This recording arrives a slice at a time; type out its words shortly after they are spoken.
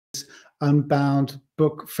Unbound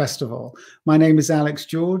Book Festival. My name is Alex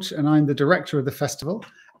George, and I'm the director of the festival.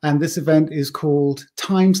 And this event is called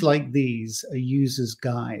Times Like These, A User's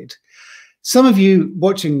Guide. Some of you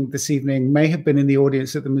watching this evening may have been in the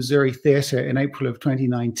audience at the Missouri Theatre in April of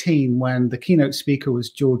 2019 when the keynote speaker was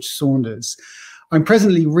George Saunders. I'm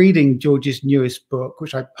presently reading George's newest book,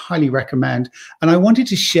 which I highly recommend, and I wanted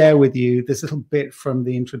to share with you this little bit from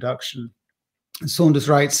the introduction. Saunders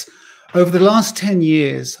writes, "Over the last 10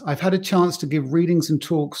 years, I've had a chance to give readings and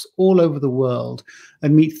talks all over the world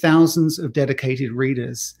and meet thousands of dedicated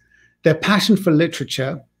readers. Their passion for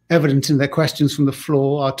literature, evident in their questions from the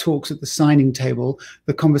floor, our talks at the signing table,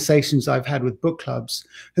 the conversations I've had with book clubs,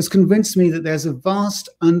 has convinced me that there's a vast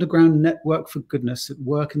underground network for goodness at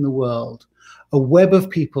work in the world, a web of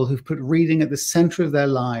people who've put reading at the center of their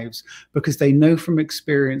lives because they know from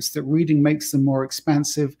experience that reading makes them more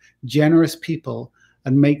expansive, generous people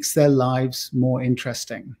and makes their lives more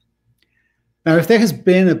interesting." Now, if there has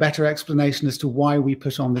been a better explanation as to why we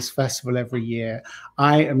put on this festival every year,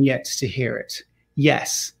 I am yet to hear it.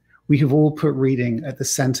 Yes, we have all put reading at the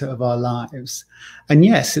center of our lives. And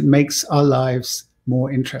yes, it makes our lives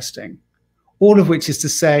more interesting. All of which is to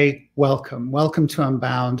say, welcome. Welcome to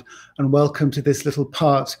Unbound, and welcome to this little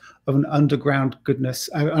part of an underground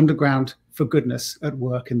for goodness at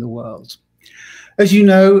work in the world. As you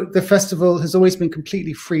know, the festival has always been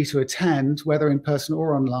completely free to attend, whether in person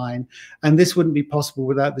or online, and this wouldn't be possible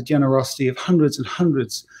without the generosity of hundreds and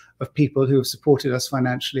hundreds of people who have supported us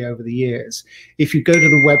financially over the years. If you go to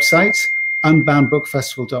the website,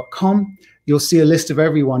 unboundbookfestival.com, you'll see a list of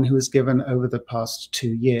everyone who has given over the past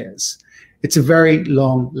 2 years. It's a very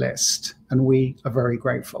long list, and we are very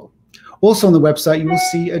grateful. Also on the website, you will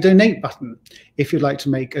see a donate button if you'd like to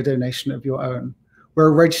make a donation of your own. We're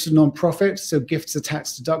a registered nonprofit, so gifts are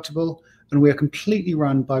tax deductible, and we are completely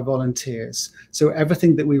run by volunteers. So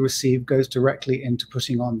everything that we receive goes directly into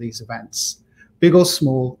putting on these events. Big or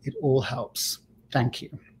small, it all helps. Thank you.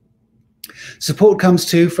 Support comes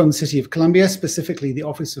too from the City of Columbia, specifically the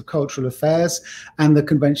Office of Cultural Affairs and the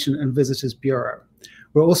Convention and Visitors Bureau.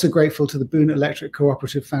 We're also grateful to the Boone Electric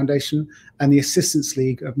Cooperative Foundation and the Assistance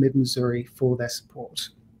League of Mid-Missouri for their support.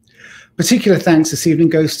 Particular thanks this evening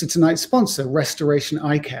goes to tonight's sponsor, Restoration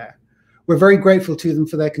Eye Care. We're very grateful to them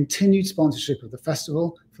for their continued sponsorship of the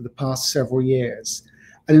festival for the past several years.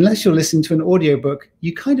 And unless you're listening to an audiobook,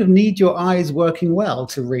 you kind of need your eyes working well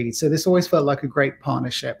to read. So this always felt like a great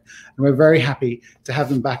partnership, and we're very happy to have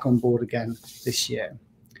them back on board again this year.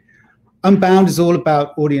 Unbound is all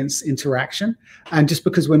about audience interaction, and just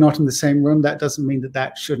because we're not in the same room, that doesn't mean that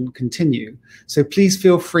that shouldn't continue. So please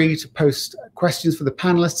feel free to post questions for the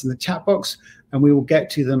panelists in the chat box, and we will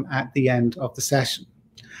get to them at the end of the session.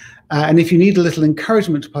 And if you need a little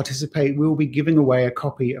encouragement to participate, we will be giving away a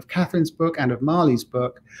copy of Katherine's book and of Marlee's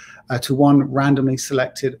book to one randomly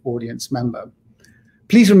selected audience member.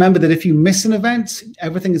 Please remember that if you miss an event,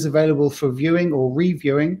 everything is available for viewing or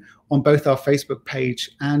reviewing on both our Facebook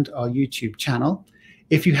page and our YouTube channel.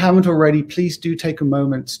 If you haven't already, please do take a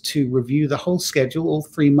moment to review the whole schedule, all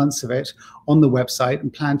 3 months of it, on the website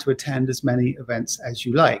and plan to attend as many events as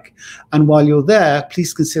you like. And while you're there,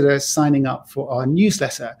 please consider signing up for our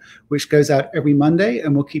newsletter, which goes out every Monday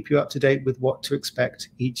and will keep you up to date with what to expect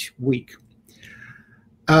each week.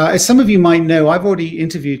 As some of you might know, I've already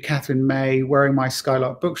interviewed Katherine May wearing my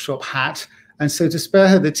Skylark Bookshop hat. And so to spare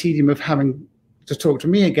her the tedium of having to talk to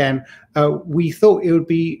me again, we thought it would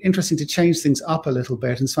be interesting to change things up a little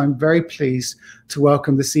bit. And so I'm very pleased to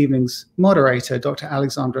welcome this evening's moderator, Dr.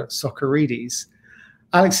 Alexandra Socarides.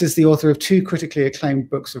 Alex is the author of 2 critically acclaimed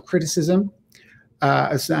books of criticism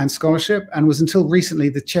and scholarship, and was until recently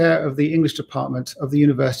the chair of the English department of the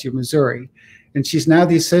University of Missouri. And she's now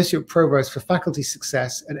the Associate Provost for Faculty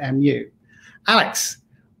Success at MU. Alex,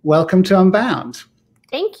 welcome to Unbound.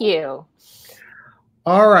 Thank you.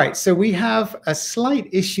 All right, so we have a slight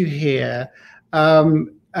issue here,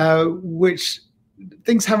 which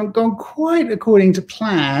things haven't gone quite according to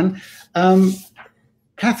plan.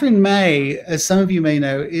 Katherine May, as some of you may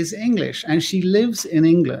know, is English, and she lives in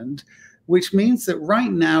England, which means that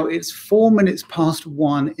right now it's 4 minutes past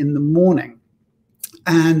 1 in the morning.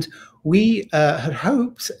 And we had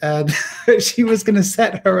hoped that she was going to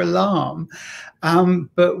set her alarm,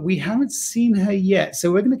 but we haven't seen her yet.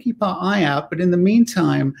 So we're going to keep our eye out. But in the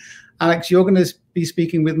meantime, Alex, you're going to be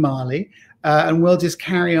speaking with Marlee, and we'll just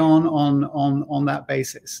carry on that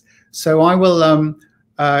basis. So I will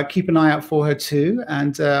keep an eye out for her too,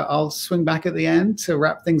 and I'll swing back at the end to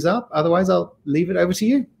wrap things up. Otherwise, I'll leave it over to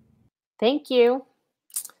you. Thank you.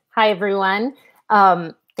 Hi, everyone.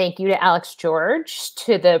 Thank you to Alex George,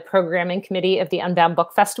 to the programming committee of the Unbound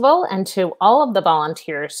Book Festival, and to all of the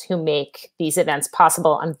volunteers who make these events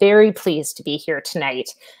possible. I'm very pleased to be here tonight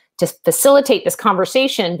to facilitate this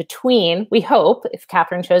conversation between, we hope, if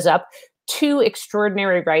Katherine shows up, two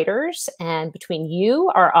extraordinary writers, and between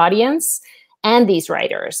you, our audience, and these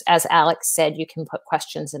writers. As Alex said, you can put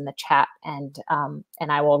questions in the chat, and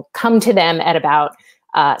I will come to them at about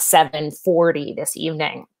 7:40 this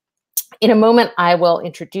evening. In a moment, I will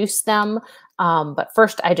introduce them, but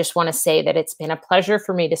first I just want to say that it's been a pleasure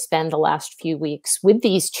for me to spend the last few weeks with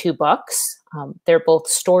these two books. They're both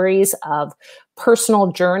stories of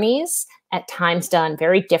personal journeys, at times done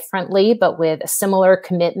very differently, but with a similar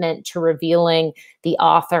commitment to revealing the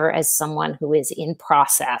author as someone who is in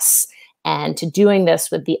process, and to doing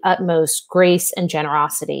this with the utmost grace and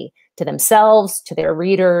generosity to themselves, to their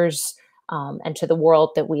readers, and to the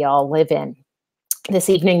world that we all live in.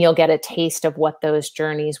 This evening, you'll get a taste of what those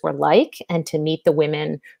journeys were like and to meet the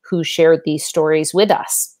women who shared these stories with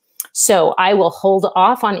us. So I will hold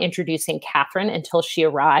off on introducing Katherine until she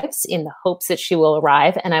arrives, in the hopes that she will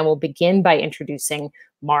arrive, and I will begin by introducing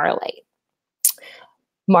Marlee.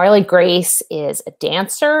 Marlee Grace is a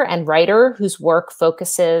dancer and writer whose work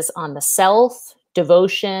focuses on the self,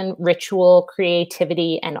 devotion, ritual,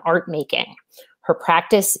 creativity, and art making. Her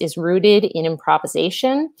practice is rooted in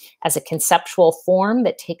improvisation as a conceptual form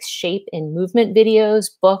that takes shape in movement videos,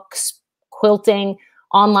 books, quilting,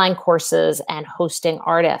 online courses, and hosting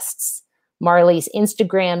artists. Marlee's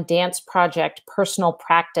Instagram dance project, Personal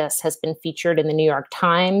Practice, has been featured in the New York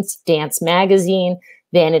Times, Dance Magazine,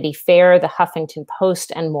 Vanity Fair, the Huffington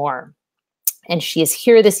Post, and more. And she is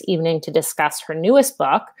here this evening to discuss her newest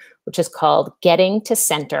book, which is called Getting to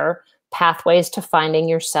Center: Pathways to Finding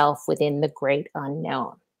Yourself Within the Great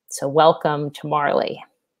Unknown. So welcome to Marlee.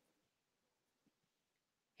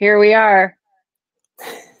 Here we are.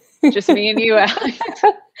 Just me and you, Alex.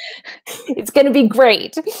 It's going to be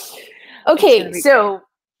great. Okay, so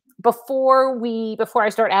before I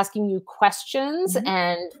start asking you questions,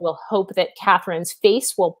 and we'll hope that Katherine's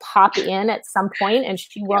face will pop in at some point and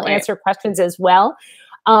she will answer questions as well.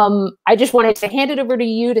 I just wanted to hand it over to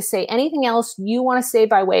you to say anything else you want to say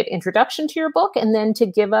by way of introduction to your book, and then to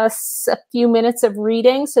give us a few minutes of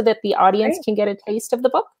reading so that the audience can get a taste of the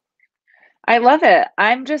book. I love it.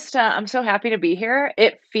 I'm just, I'm so happy to be here.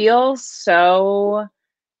 It feels so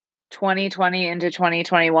 2020 into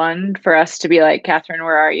 2021 for us to be like, Katherine,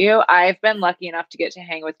 where are you? I've been lucky enough to get to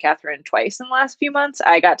hang with Katherine twice in the last few months.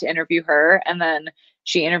 I got to interview her, and then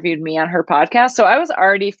she interviewed me on her podcast. So I was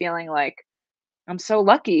already feeling like, I'm so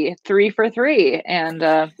lucky, 3 for 3. And,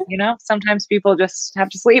 you know, sometimes people just have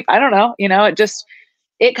to sleep. I don't know, you know,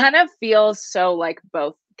 it kind of feels so like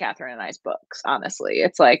both Katherine and I's books, honestly.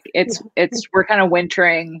 It's like, we're kind of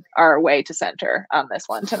wintering our way to center on this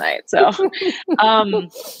one tonight. So,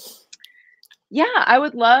 yeah, I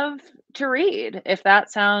would love to read if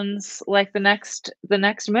that sounds like the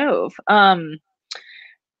next move.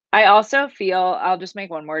 I also feel, I'll just make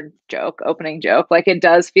one more opening joke. Like, it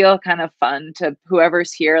does feel kind of fun to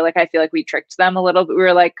whoever's here. Like, I feel like we tricked them a little bit. We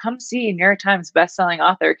were like, come see New York Times bestselling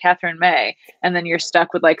author Katherine May. And then you're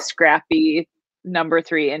stuck with like scrappy #3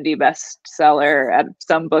 indie bestseller at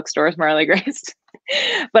some bookstores, Marlee Grace.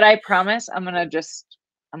 But I promise I'm going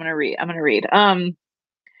to read.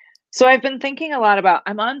 So I've been thinking a lot about,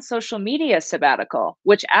 I'm on social media sabbatical,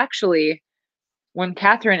 which actually, when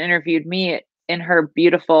Katherine interviewed me, in her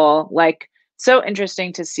beautiful, like, so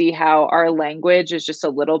interesting to see how our language is just a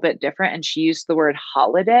little bit different. And she used the word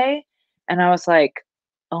holiday. And I was like,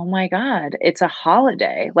 oh my God, it's a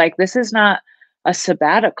holiday. Like, this is not a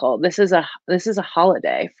sabbatical. This is a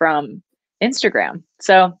holiday from Instagram.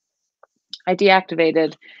 So I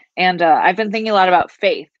deactivated, and I've been thinking a lot about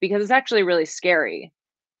faith, because it's actually really scary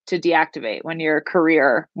to deactivate when your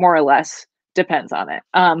career more or less depends on it.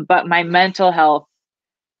 But my mental health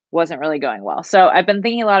wasn't really going well. So I've been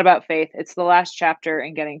thinking a lot about faith. It's the last chapter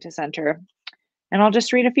in Getting to Center, and I'll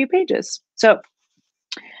just read a few pages. So,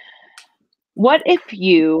 what if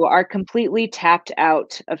you are completely tapped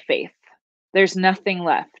out of faith? There's nothing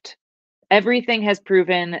left. Everything has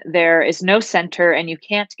proven there is no center, and you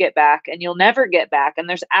can't get back, and you'll never get back. And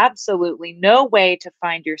there's absolutely no way to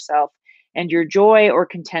find yourself and your joy or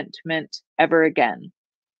contentment ever again.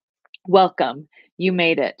 Welcome. You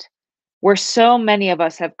made it. Where so many of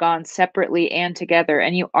us have gone separately and together,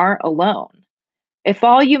 and you aren't alone. If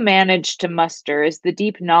all you manage to muster is the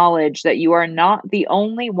deep knowledge that you are not the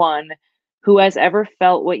only one who has ever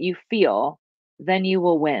felt what you feel, then you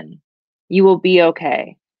will win. You will be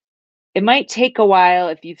okay. It might take a while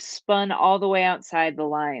if you've spun all the way outside the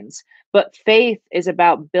lines, but faith is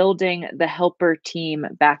about building the helper team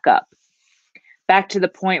back up to the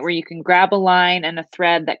point where you can grab a line and a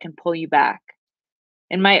thread that can pull you back.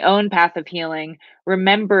 In my own path of healing,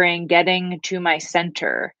 remembering getting to my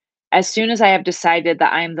center, as soon as I have decided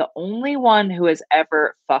that I am the only one who has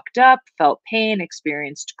ever fucked up, felt pain,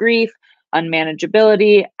 experienced grief,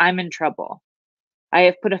 unmanageability, I'm in trouble. I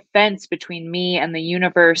have put a fence between me and the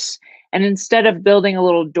universe, and instead of building a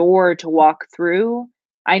little door to walk through,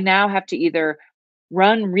 I now have to either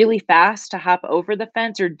run really fast to hop over the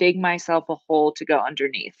fence or dig myself a hole to go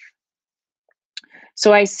underneath.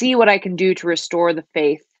 So I see what I can do to restore the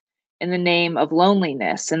faith in the name of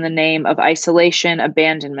loneliness, in the name of isolation,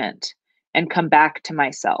 abandonment, and come back to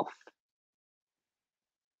myself.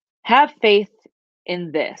 Have faith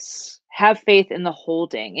in this. Have faith in the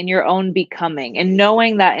holding, in your own becoming, and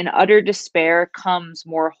knowing that in utter despair comes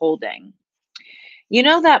more holding. You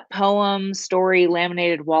know that poem, story,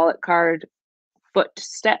 laminated wallet card,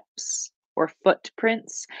 footsteps or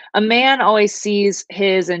footprints? A man always sees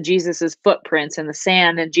his and Jesus's footprints in the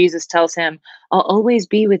sand, and Jesus tells him, I'll always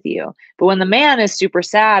be with you. But when the man is super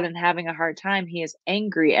sad and having a hard time, he is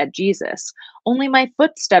angry at Jesus. Only my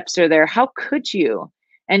footsteps are there. How could you?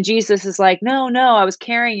 And Jesus is like, no, I was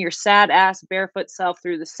carrying your sad ass barefoot self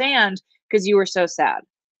through the sand because you were so sad.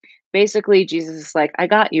 Basically, Jesus is like, I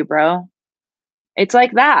got you, bro. It's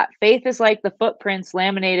like that. Faith is like the footprints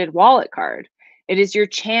laminated wallet card. It is your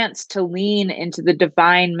chance to lean into the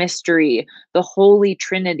divine mystery, the Holy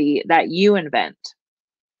Trinity that you invent.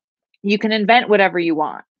 You can invent whatever you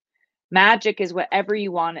want. Magic is whatever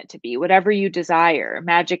you want it to be, whatever you desire.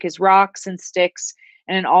 Magic is rocks and sticks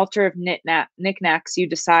and an altar of knickknacks you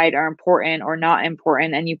decide are important or not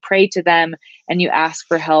important, and you pray to them and you ask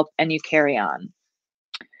for help and you carry on.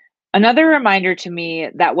 Another reminder to me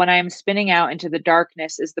that when I am spinning out into the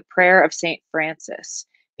darkness is the prayer of St. Francis,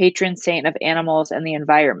 patron saint of animals and the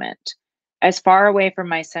environment. As far away from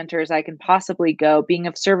my center as I can possibly go, being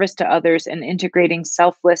of service to others and integrating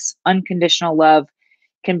selfless, unconditional love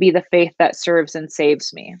can be the faith that serves and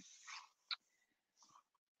saves me.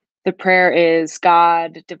 The prayer is,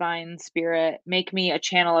 God, divine spirit, make me a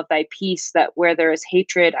channel of thy peace, that where there is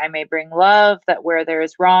hatred, I may bring love, that where there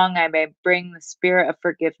is wrong, I may bring the spirit of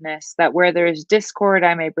forgiveness, that where there is discord,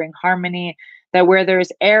 I may bring harmony, that where there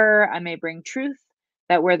is error, I may bring truth,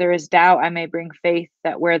 that where there is doubt, I may bring faith,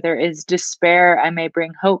 that where there is despair, I may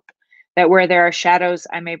bring hope, that where there are shadows,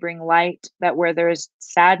 I may bring light, that where there is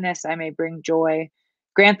sadness, I may bring joy.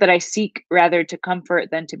 Grant that I seek rather to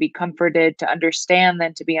comfort than to be comforted, to understand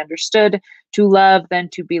than to be understood, to love than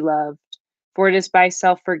to be loved. For it is by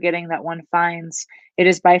self-forgetting that one finds. It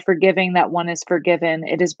is by forgiving that one is forgiven.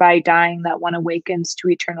 It is by dying that one awakens to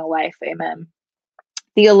eternal life. Amen.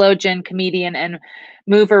 Theologian, comedian, and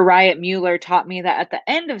mover Riot Mueller taught me that at the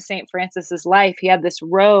end of St. Francis's life, he had this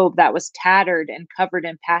robe that was tattered and covered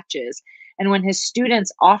in patches. And when his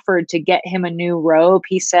students offered to get him a new robe,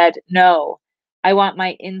 he said, no, I want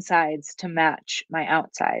my insides to match my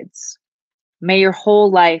outsides. May your whole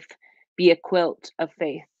life be a quilt of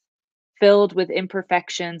faith, filled with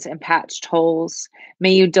imperfections and patched holes.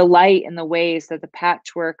 May you delight in the ways that the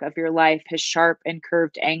patchwork of your life has sharp and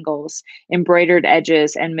curved angles, embroidered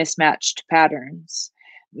edges, and mismatched patterns.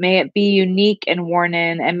 May it be unique and worn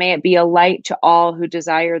in, and may it be a light to all who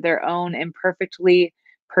desire their own imperfectly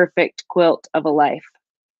perfect quilt of a life.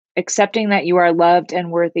 Accepting that you are loved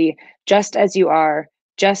and worthy just as you are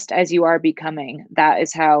becoming. That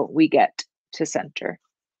is how we get to center.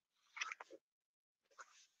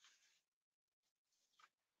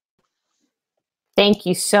 Thank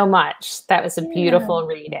you so much. That was a beautiful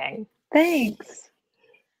reading. Thanks.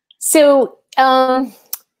 So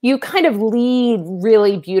you kind of lead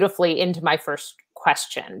really beautifully into my first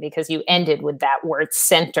question, because you ended with that word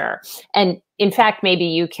center. And in fact, maybe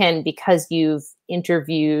you can, because you've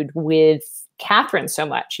interviewed with Katherine so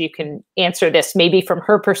much, you can answer this maybe from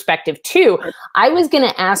her perspective too. I was going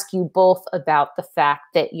to ask you both about the fact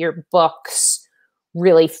that your books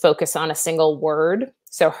really focus on a single word.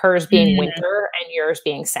 So hers being winter and yours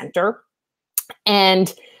being center.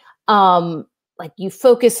 And like you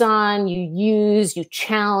focus on, you use, you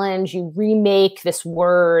challenge, you remake this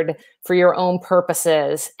word for your own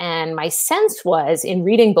purposes. And my sense was in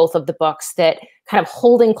reading both of the books that kind of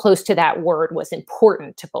holding close to that word was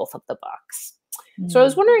important to both of the books. So I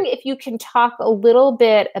was wondering if you can talk a little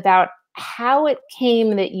bit about how it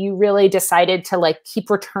came that you really decided to like keep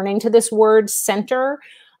returning to this word center,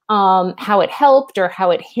 how it helped or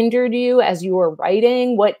how it hindered you as you were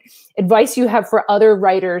writing, what advice you have for other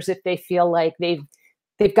writers if they feel like they've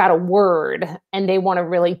they've got a word and they want to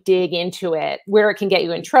really dig into it, where it can get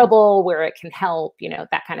you in trouble, where it can help,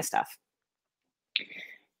 that kind of stuff.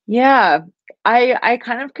 Yeah, I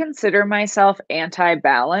kind of consider myself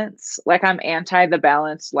anti-balance. Like I'm anti the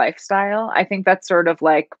balanced lifestyle. I think that's sort of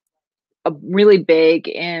like a really big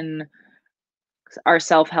in our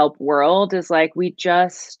self-help world is like we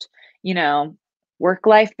just,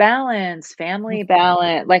 work-life balance, family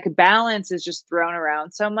balance, like balance is just thrown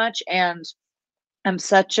around so much. And I'm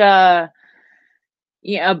such a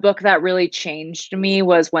book that really changed me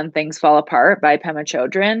was When Things Fall Apart by Pema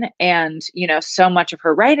Chodron. And, so much of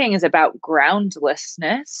her writing is about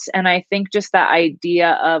groundlessness. And I think just that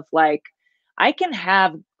idea of like, I can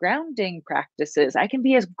have grounding practices. I can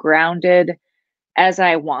be as grounded as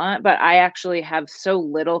I want, but I actually have so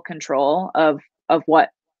little control of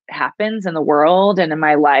what happens in the world and in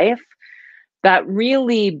my life that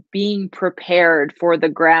really being prepared for the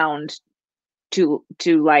ground to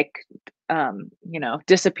like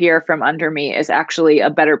disappear from under me is actually a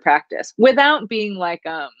better practice without being like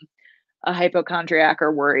a hypochondriac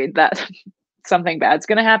or worried that something bad's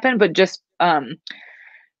going to happen, but just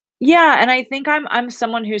yeah. And I think I'm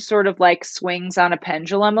someone who sort of like swings on a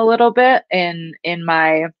pendulum a little bit in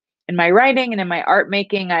my writing and in my art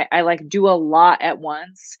making. I like do a lot at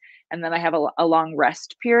once, and then I have a long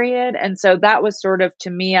rest period. And so that was sort of, to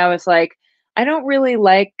me, I was like, I don't really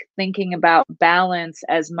like thinking about balance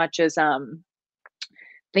as much as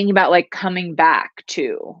thinking about like coming back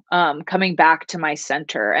to my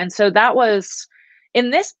center. And so that was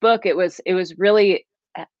in this book, it was really,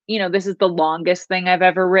 this is the longest thing I've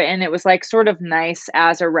ever written. It was like sort of nice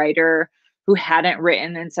as a writer who hadn't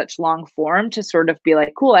written in such long form to sort of be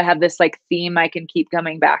like, cool, I have this like theme I can keep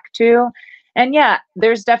coming back to. And yeah,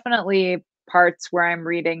 there's definitely parts where I'm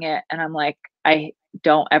reading it and I'm like, I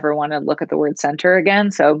don't ever want to look at the word center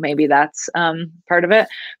again. So maybe that's part of it.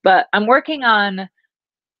 But I'm working on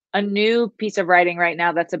a new piece of writing right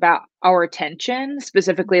now that's about our attention,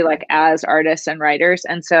 specifically like as artists and writers.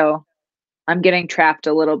 And so I'm getting trapped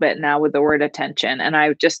a little bit now with the word attention. And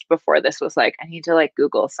I just before this was like, I need to like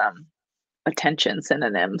Google some attention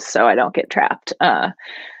synonyms so I don't get trapped.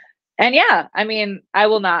 And yeah, I mean, I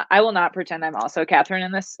will not pretend I'm also Katherine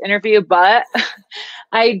in this interview, but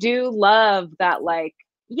I do love that, like,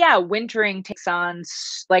 yeah, wintering takes on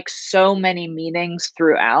like so many meanings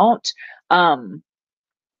throughout.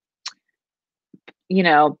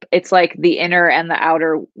 It's like the inner and the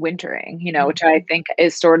outer wintering, which I think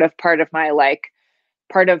is sort of part of my like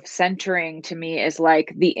part of centering to me is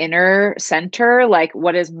like the inner center, like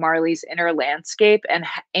what is Marlee's inner landscape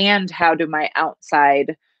and how do my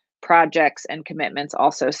outside projects and commitments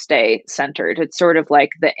also stay centered. It's sort of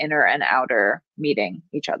like the inner and outer meeting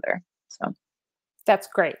each other. So that's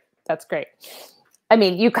great. That's great. I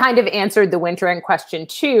mean, you kind of answered the wintering question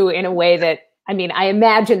too, in a way that, I mean, I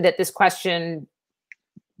imagine that this question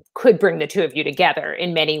could bring the two of you together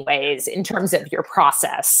in many ways in terms of your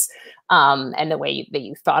process and the way that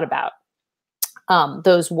you thought about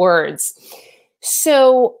those words.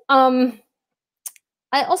 So I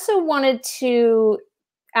also wanted to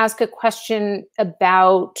ask a question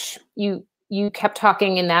about you kept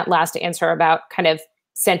talking in that last answer about kind of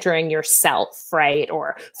centering yourself, right?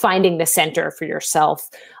 Or finding the center for yourself.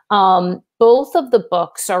 Both of the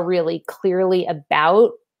books are really clearly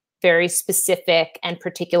about very specific and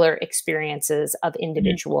particular experiences of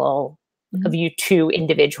of you two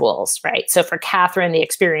individuals, right? So for Katherine, the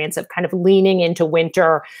experience of kind of leaning into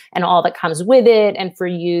winter and all that comes with it. And for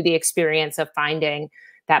you, the experience of finding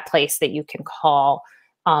that place that you can call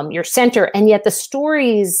your center. And yet the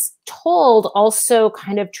stories told also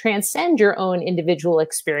kind of transcend your own individual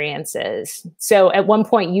experiences. So at one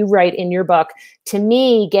point you write in your book, to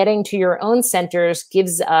me, getting to your own centers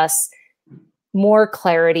gives us more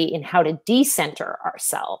clarity in how to decenter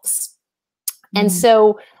ourselves. And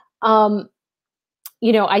so,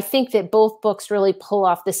 I think that both books really pull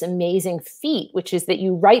off this amazing feat, which is that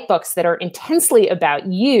you write books that are intensely about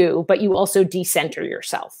you, but you also decenter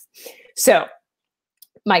yourself. So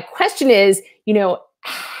my question is,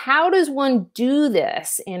 how does one do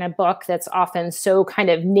this in a book that's often so kind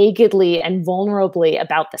of nakedly and vulnerably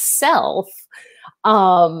about the self?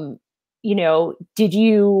 Did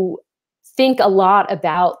you think a lot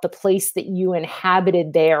about the place that you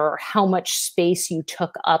inhabited there, or how much space you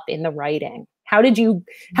took up in the writing? How did you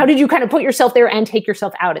kind of put yourself there and take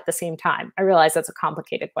yourself out at the same time? I realize that's a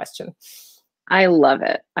complicated question. I love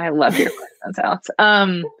it. I love your questions, Alex.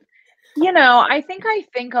 I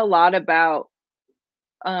think a lot about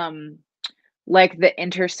like the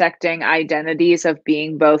intersecting identities of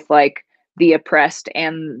being both like the oppressed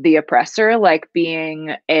and the oppressor, like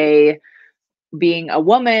being a being a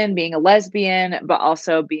woman, being a lesbian, but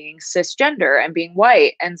also being cisgender and being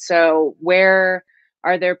white. And so where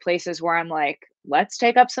are there places where I'm like, let's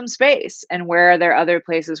take up some space? And where are there other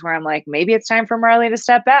places where I'm like, maybe it's time for Marlee to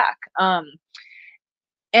step back?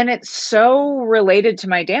 And it's so related to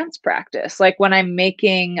my dance practice. Like when I'm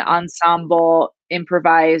making ensemble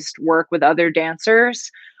improvised work with other dancers,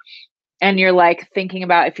 and you're like thinking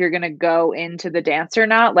about if you're going to go into the dance or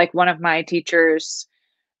not. Like one of my teachers,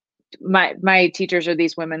 my teachers are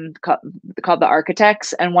these women called the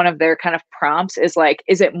architects, and one of their kind of prompts is like,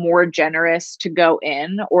 is it more generous to go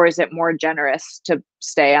in, or is it more generous to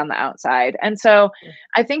stay on the outside? And so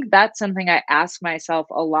I think that's something I ask myself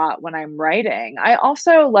a lot when I'm writing. I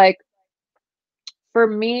also like, for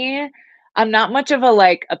me, I'm not much of a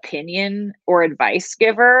like opinion or advice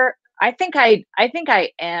giver. I think I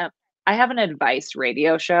am. I have an advice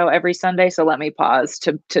radio show every Sunday, so let me pause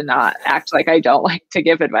to not act like I don't like to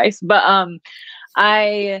give advice. But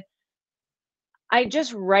I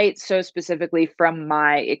just write so specifically from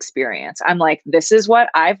my experience. I'm like, this is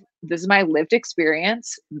my lived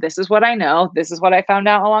experience. This is what I know. This is what I found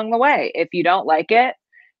out along the way. If you don't like it,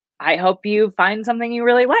 I hope you find something you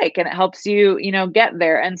really like and it helps you, get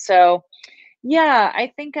there. And so, yeah,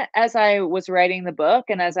 I think as I was writing the book,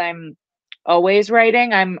 and as I'm always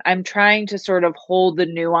writing, I'm trying to sort of hold the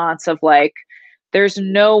nuance of like, there's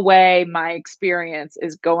no way my experience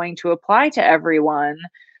is going to apply to everyone.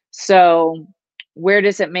 So where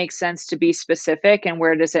does it make sense to be specific, and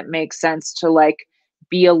where does it make sense to like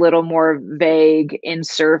be a little more vague in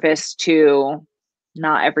service to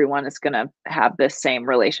not everyone is going to have the same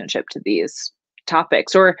relationship to these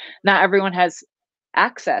topics, or not everyone has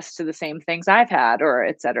access to the same things I've had, or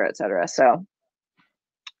et cetera, et cetera. So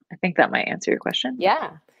I think that might answer your question.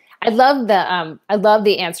 Yeah. I love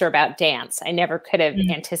the answer about dance. I never could have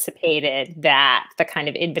anticipated that, the kind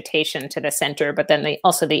of invitation to the center, but then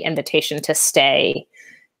also the invitation to stay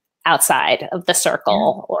outside of the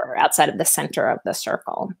circle or outside of the center of the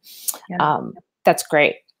circle. Yeah. That's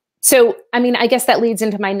great. So, I mean, I guess that leads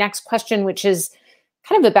into my next question, which is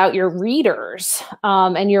kind of about your readers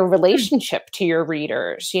and your relationship to your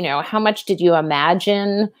readers. How much did you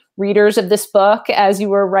imagine readers of this book as you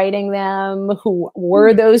were writing them? Who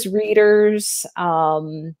were those readers?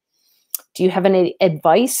 Do you have any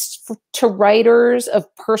advice to writers of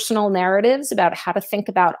personal narratives about how to think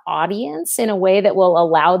about audience in a way that will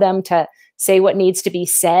allow them to say what needs to be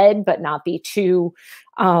said, but not be too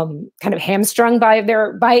kind of hamstrung by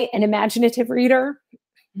an imaginative reader?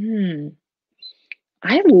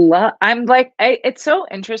 It's so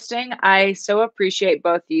interesting. I so appreciate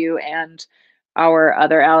both you and our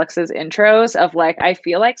other Alex's intros of like, I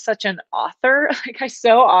feel like such an author. Like I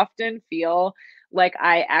so often feel like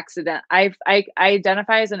I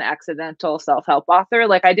identify as an accidental self-help author.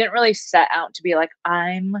 Like I didn't really set out to be like,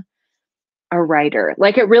 I'm a writer.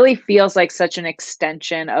 Like it really feels like such an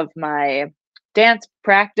extension of my dance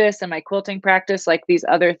practice and my quilting practice, like these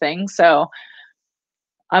other things. So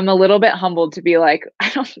I'm a little bit humbled to be like, I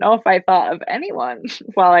don't know if I thought of anyone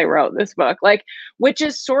while I wrote this book, like, which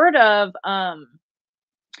is sort of, I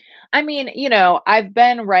mean, I've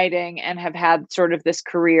been writing and have had sort of this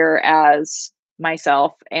career as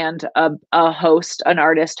myself and a host, an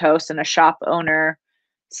artist host and a shop owner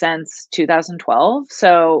since 2012.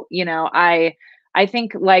 So, I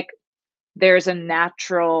think like there's a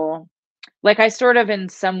natural, like I sort of in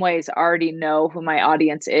some ways already know who my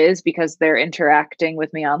audience is because they're interacting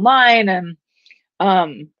with me online. And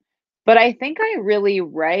but I think I really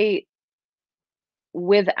write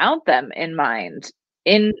without them in mind,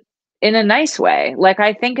 in a nice way. Like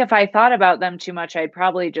I think if I thought about them too much, I'd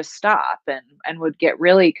probably just stop and would get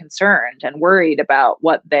really concerned and worried about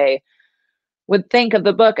what they would think of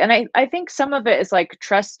the book. And I think some of it is like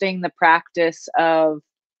trusting the practice of,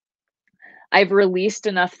 I've released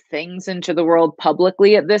enough things into the world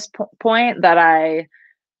publicly at this point that I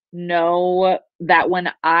know that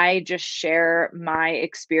when I just share my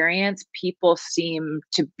experience, people seem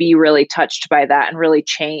to be really touched by that and really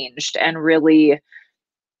changed and really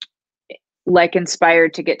like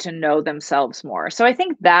inspired to get to know themselves more. So I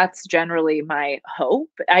think that's generally my hope.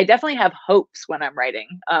 I definitely have hopes when I'm writing.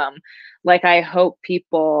 Like I hope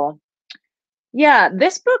people, yeah,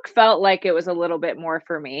 this book felt like it was a little bit more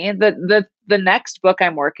for me. The next book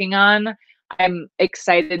I'm working on, I'm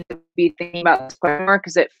excited to be thinking about this quite more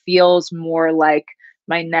because it feels more like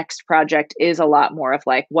my next project is a lot more of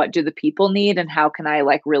like, what do the people need and how can I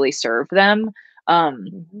like really serve them?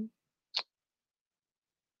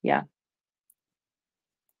 Yeah.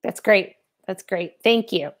 That's great. That's great.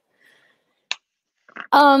 Thank you.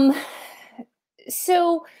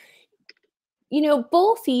 So you know,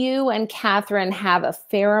 both you and Katherine have a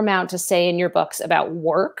fair amount to say in your books about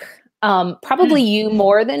work. Probably you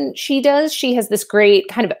more than she does. She has this great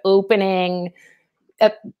kind of opening,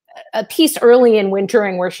 a piece early in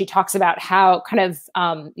Wintering where she talks about how kind of,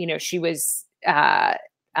 you know, she was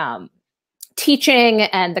teaching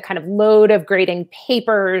and the kind of load of grading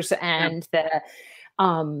papers and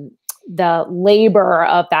the labor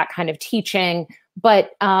of that kind of teaching.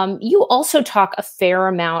 But you also talk a fair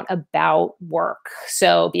amount about work.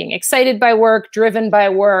 So being excited by work, driven by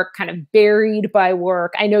work, kind of buried by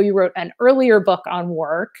work. I know you wrote an earlier book on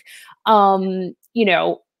work. You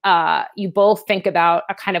know, you both think about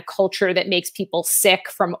a kind of culture that makes people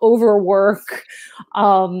sick from overwork.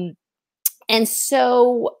 And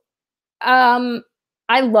so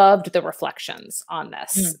I loved the reflections on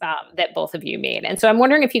this that both of you made. And so I'm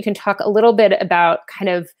wondering if you can talk a little bit about kind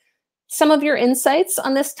of some of your insights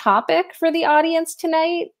on this topic for the audience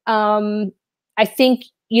tonight. I think,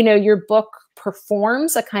 you know, your book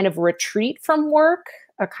performs a kind of retreat from work,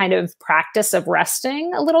 a kind of practice of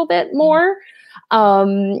resting a little bit more.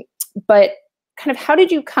 But kind of how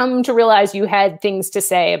did you come to realize you had things to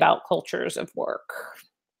say about cultures of work?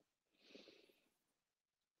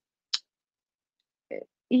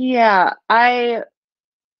 Yeah,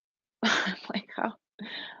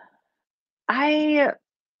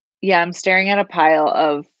 I'm staring at a pile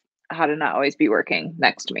of How to Not Always Be Working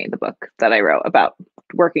next to me, the book that I wrote about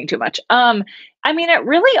working too much. I mean, it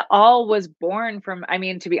really all was born from, I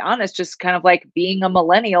mean, to be honest, just kind of like being a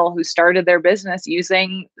millennial who started their business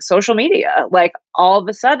using social media. Like all of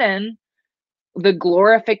a sudden, the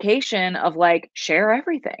glorification of like share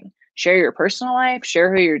everything, share your personal life,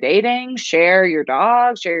 share who you're dating, share your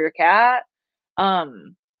dog, share your cat.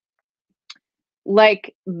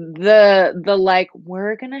 Like the like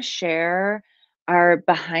we're gonna share our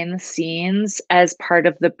behind the scenes as part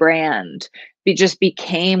of the brand. It just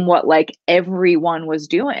became what like everyone was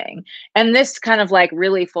doing. And this kind of like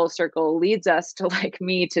really full circle leads us to like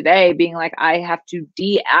me today being like, I have to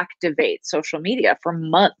deactivate social media for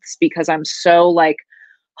months because I'm so like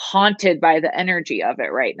haunted by the energy of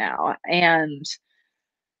it right now. And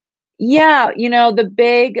yeah, you know, the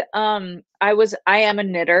big I am a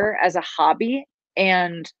knitter as a hobby,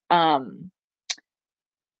 and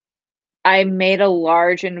I made a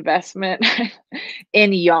large investment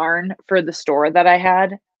in yarn for the store that I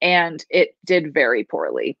had, and it did very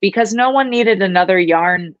poorly because no one needed another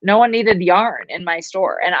yarn. No one needed yarn in my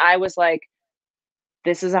store. And I was like,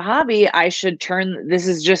 this is a hobby. I should turn,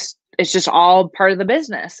 it's just all part of the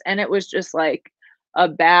business. And it was just like a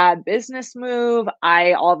bad business move.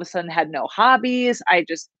 I all of a sudden had no hobbies.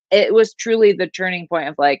 It was truly the turning point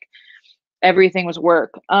of like, everything was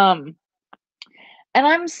work. And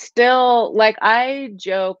I'm still like, I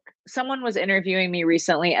joke, someone was interviewing me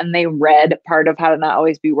recently and they read part of How to Not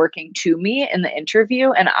Always Be Working to me in the interview.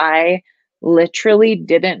 And I literally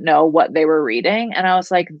didn't know what they were reading. And I was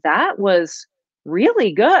like, that was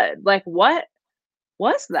really good. Like, what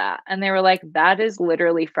was that? And they were like, that is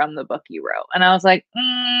literally from the book you wrote. And I was like,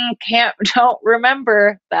 don't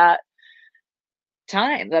remember that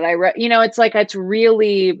time that I read, you know, it's like, it's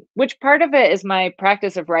really, which part of it is my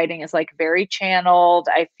practice of writing is like very channeled.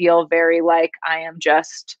 I feel very like I am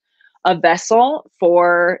just a vessel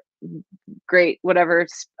for great, whatever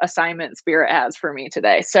assignment spirit has for me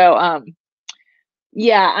today. So,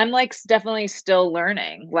 yeah, I'm like definitely still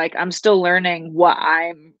learning. Like I'm still learning what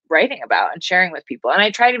I'm writing about and sharing with people. And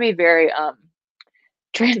I try to be very,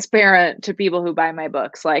 transparent to people who buy my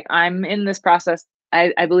books. Like I'm in this process.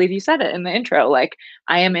 I believe you said it in the intro, like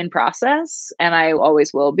I am in process and I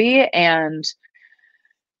always will be. And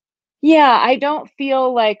yeah, I don't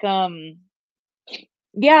feel like,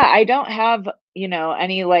 yeah, I don't have, you know,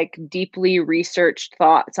 any like deeply researched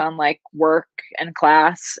thoughts on like work and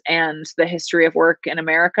class and the history of work in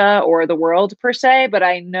America or the world per se. But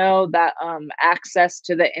I know that, access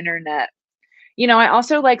to the internet, you know, I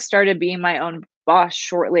also like started being my own boss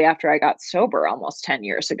shortly after I got sober almost 10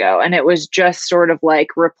 years ago. And it was just sort of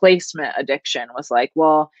like replacement addiction was like,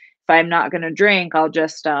 well, if I'm not going to drink, I'll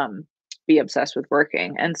just be obsessed with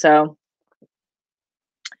working. And so,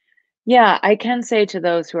 yeah, I can say to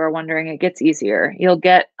those who are wondering, it gets easier. You'll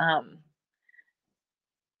get,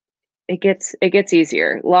 it gets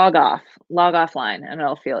easier. Log offline and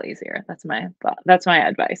it'll feel easier. That's my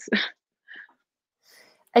advice.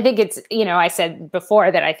 I think it's, you know, I said before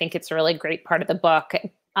that I think it's a really great part of the book.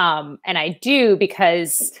 And I do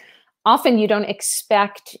because often you don't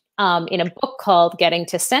expect in a book called Getting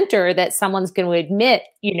to Center that someone's going to admit,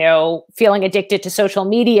 you know, feeling addicted to social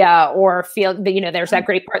media or feel that, you know, there's that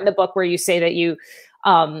great part in the book where you say that you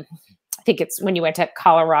I think it's when you went to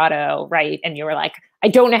Colorado, right? And you were like, I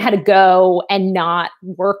don't know how to go and not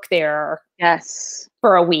work there. Yes.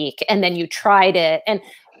 For a week. And then you tried it. And,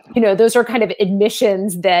 those are kind of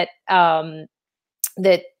admissions that,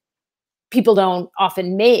 that people don't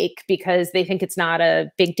often make because they think it's not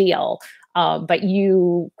a big deal. But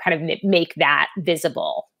you kind of make that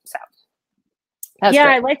visible. So.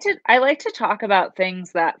 Yeah, great. I like to talk about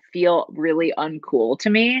things that feel really uncool to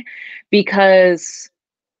me, because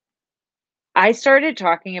I started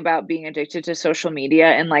talking about being addicted to social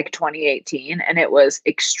media in like 2018, and it was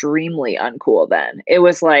extremely uncool then. It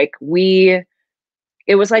was like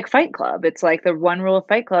Fight Club. It's like the one rule of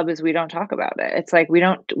Fight Club is we don't talk about it. It's like we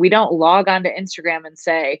don't log onto Instagram and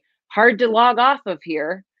say, hard to log off of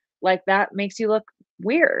here. Like that makes you look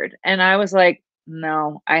weird. And I was like,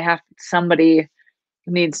 no, somebody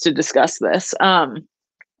needs to discuss this.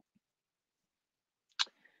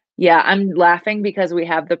 Yeah, I'm laughing because we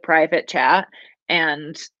have the private chat,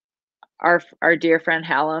 and our dear friend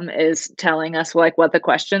Hallam is telling us like what the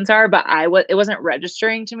questions are, but it wasn't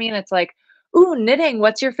registering to me, and it's like, ooh, knitting,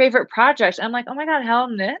 what's your favorite project? I'm like, oh my God,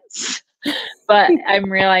 Hallam knits. But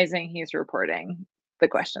I'm realizing he's reporting the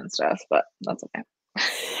questions to us, but that's okay.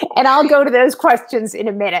 And I'll go to those questions in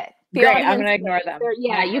a minute. Great, I'm gonna ignore them.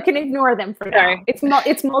 Yeah, you can ignore them for now. It's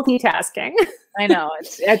multitasking. I know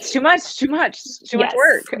it's too much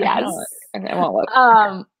work. Yes. I won't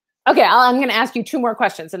look. Okay, I'm going to ask you 2 more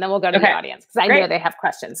questions, and then we'll go to the audience because I know they have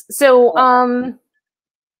questions. So,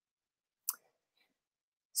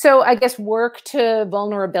 so I guess work to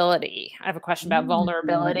vulnerability. I have a question about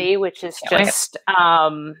vulnerability, which is just,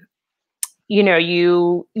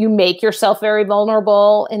 you make yourself very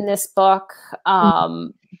vulnerable in this book,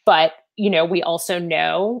 but we also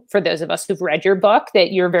know, for those of us who've read your book,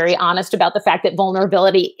 that you're very honest about the fact that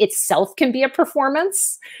vulnerability itself can be a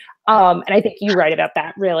performance. And I think you write about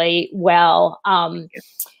that really well.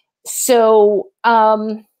 So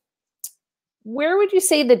where would you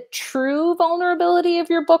say the true vulnerability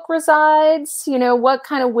of your book resides? What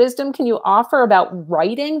kind of wisdom can you offer about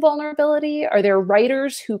writing vulnerability? Are there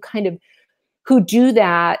writers who do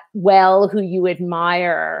that well, who you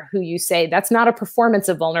admire, who you say that's not a performance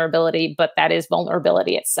of vulnerability, but that is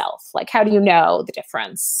vulnerability itself? Like, how do you know the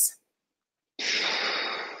difference?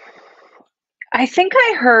 I think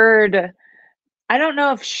I heard, I don't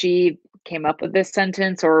know if she came up with this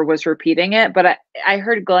sentence or was repeating it, but I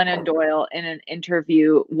heard Glennon Doyle in an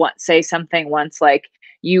interview say something once like,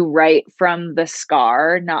 you write from the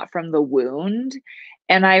scar, not from the wound.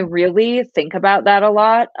 And I really think about that a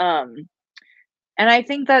lot. And I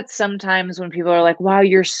think that sometimes when people are like, wow,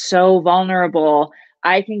 you're so vulnerable,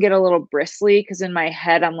 I can get a little bristly because in my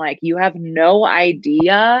head, I'm like, you have no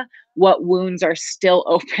idea what wounds are still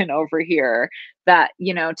open over here. That,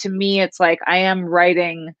 to me, it's like I am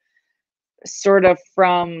writing sort of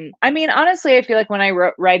from, honestly, I feel like when I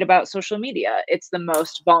write about social media, it's the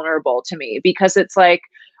most vulnerable to me, because it's like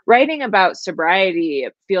writing about sobriety,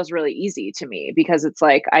 it feels really easy to me because it's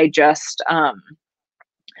like,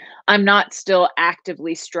 I'm not still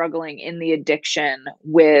actively struggling in the addiction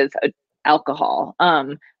with alcohol.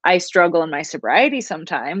 I struggle in my sobriety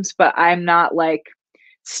sometimes, but I'm not like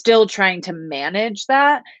still trying to manage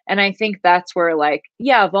that. And I think that's where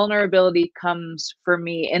vulnerability comes for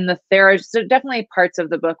me in there's definitely parts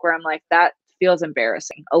of the book where I'm like, that feels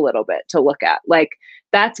embarrassing a little bit to look at. Like,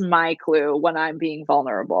 that's my clue when I'm being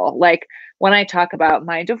vulnerable. Like when I talk about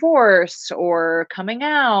my divorce or coming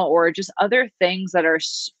out or just other things that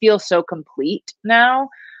feel so complete now.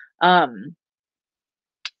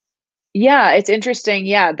 Yeah, it's interesting.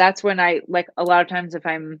 Yeah, that's when I like a lot of times if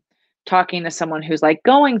I'm talking to someone who's like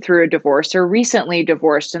going through a divorce or recently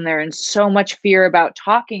divorced and they're in so much fear about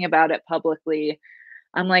talking about it publicly,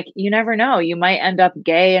 I'm like, you never know. You might end up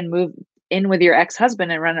gay and move in with your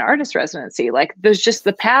ex-husband and run an artist residency. Like there's just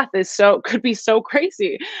the path could be so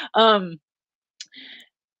crazy.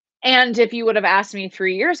 And if you would have asked me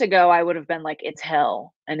 3 years ago, I would have been like, it's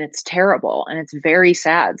hell and it's terrible and it's very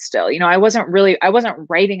sad still. I wasn't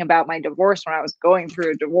writing about my divorce when I was going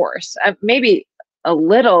through a divorce. Maybe a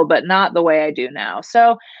little, but not the way I do now.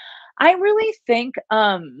 So I really think,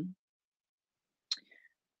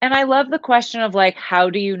 and I love the question of like,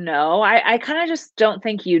 how do you know? I kind of just don't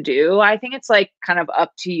think you do. I think it's like kind of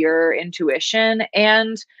up to your intuition.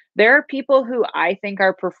 And there are people who I think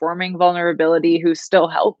are performing vulnerability who still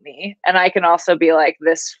help me. And I can also be like,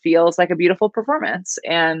 this feels like a beautiful performance.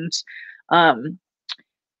 And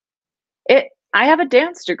I have a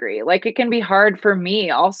dance degree. Like it can be hard for me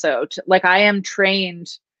also to, like, I am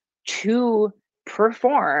trained to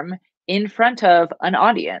perform in front of an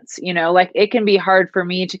audience, like it can be hard for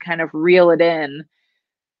me to kind of reel it in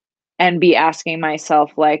and be asking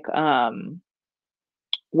myself like,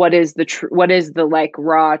 what is the like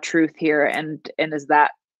raw truth here, and is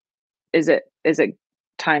it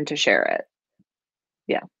time to share it?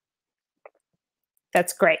 Yeah.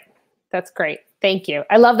 That's great. That's great. Thank you.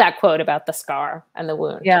 I love that quote about the scar and the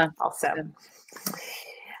wound. Yeah. Also.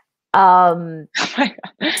 Oh my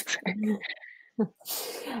God.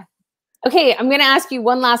 Okay, I'm going to ask you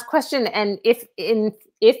one last question, and if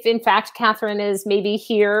in fact Katherine is maybe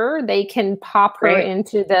here, they can pop her Great.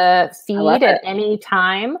 into the feed at any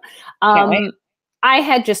time. Can't wait. I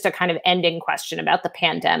had just a kind of ending question about the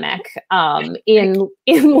pandemic in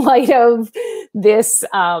light of this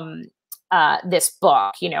this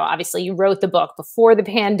book. You know, obviously you wrote the book before the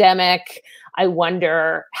pandemic. I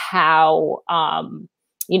wonder how,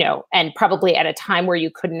 you know, and probably at a time where you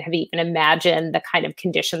couldn't have even imagined the kind of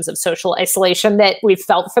conditions of social isolation that we've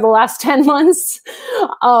felt for the last 10 months.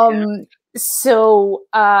 So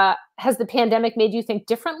has the pandemic made you think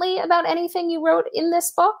differently about anything you wrote in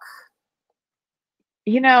this book?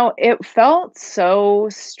 You know, it felt so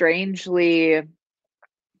strangely,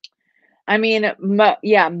 I mean,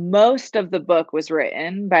 most of the book was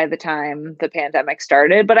written by the time the pandemic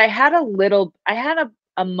started, but I had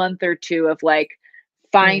a month or two of like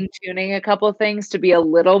fine tuning a couple of things to be a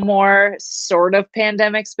little more sort of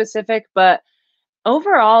pandemic specific. But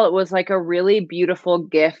overall, it was like a really beautiful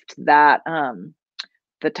gift that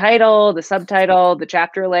the title, the subtitle, the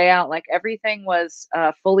chapter layout, like everything was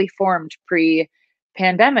fully formed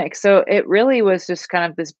pre-pandemic. So it really was just kind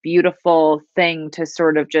of this beautiful thing to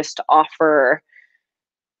sort of just offer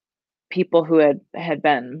people who had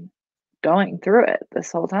been going through it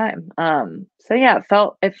this whole time. So yeah,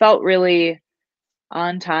 it felt really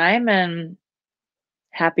on time, and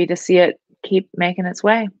happy to see it keep making its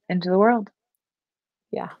way into the world.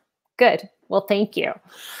 Yeah, good. Well, thank you.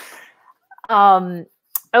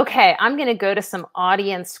 Okay, I'm going to go to some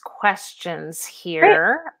audience questions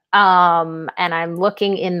here. And I'm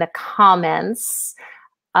looking in the comments.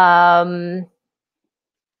 There's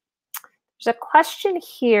a question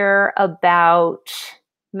here about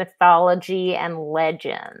mythology and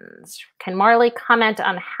legends. Can Marlee comment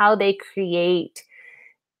on how they create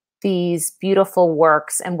these beautiful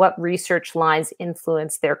works and what research lines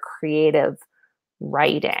influence their creative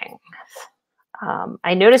writing?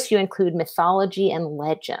 I noticed you include mythology and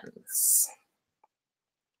legends.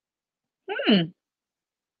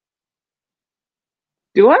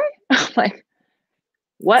 Do I? Like,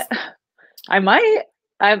 what? I might.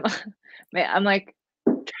 I'm like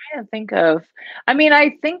trying to think of. I mean,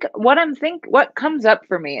 I think what comes up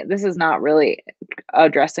for me. This is not really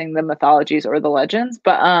addressing the mythologies or the legends,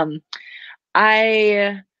 but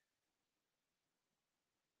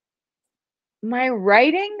my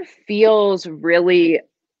writing feels really.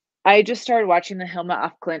 I just started watching the Hilma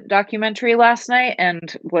af Klint documentary last night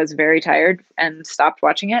and was very tired and stopped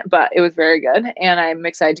watching it, but it was very good and I'm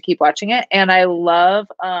excited to keep watching it. And I love,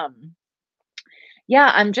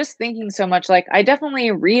 yeah, I'm just thinking so much. Like, I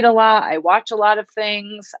definitely read a lot. I watch a lot of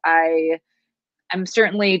things. I'm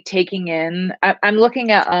certainly taking in, I'm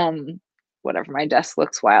looking at, whatever, my desk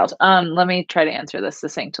looks wild. Let me try to answer this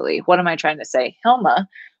succinctly. What am I trying to say? Hilma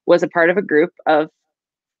was a part of a group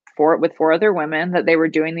with four other women that they were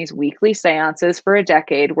doing these weekly seances for a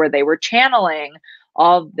decade where they were channeling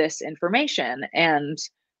all of this information and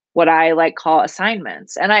what I like call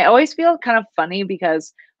assignments. And I always feel kind of funny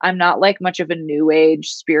because I'm not like much of a new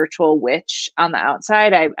age spiritual witch on the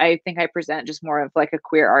outside. I think I present just more of like a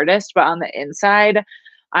queer artist, but on the inside,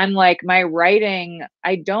 I'm like, my writing,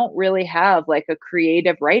 I don't really have like a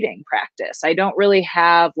creative writing practice. I don't really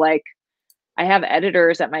have like, I have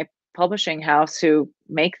editors at my publishing house who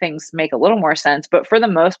make things make a little more sense. But for the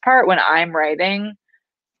most part, when I'm writing,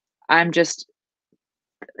 I'm just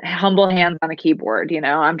humble hands on a keyboard, you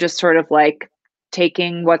know, I'm just sort of like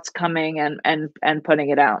taking what's coming and putting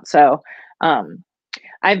it out. So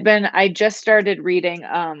I just started reading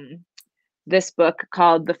this book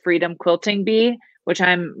called The Freedom Quilting Bee, which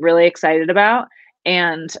I'm really excited about.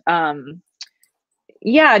 And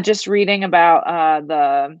yeah, just reading about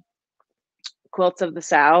the quilts of the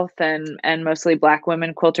South and mostly Black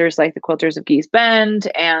women quilters like the quilters of Gee's Bend.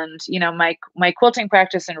 And, you know, my quilting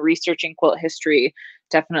practice and researching quilt history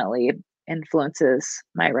definitely influences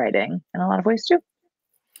my writing in a lot of ways too.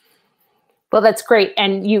 Well, that's great.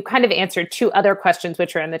 And you kind of answered two other questions,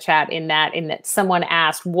 which are in the chat in that someone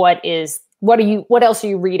asked, what else are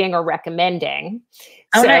you reading or recommending?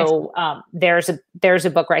 Oh, so nice. There's a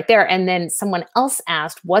book right there. And then someone else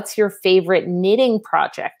asked, what's your favorite knitting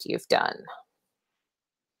project you've done?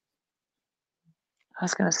 I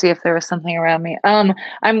was gonna see if there was something around me.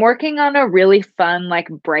 I'm working on a really fun, like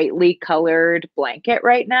brightly colored blanket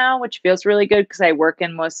right now, which feels really good because I work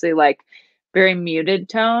in mostly like very muted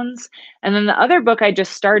tones. And then the other book I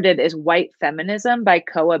just started is White Feminism by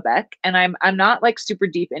Koa Beck. And I'm not like super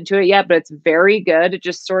deep into it yet, but it's very good. It's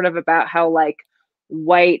just sort of about how like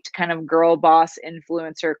white kind of girl boss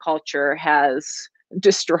influencer culture has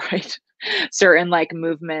destroyed certain like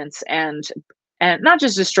movements and not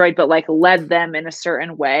just destroyed, but like led them in a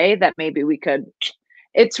certain way that maybe we could.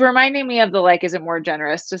 It's reminding me of the like, is it more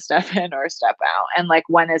generous to step in or step out? And like,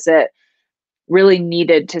 when is it really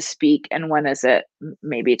needed to speak, and when is it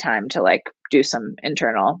maybe time to like do some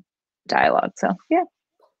internal dialogue? So yeah.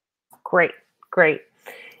 Great.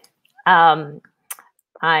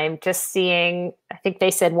 I'm just seeing, I think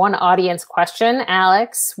they said one audience question.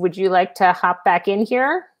 Alex, would you like to hop back in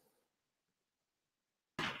here?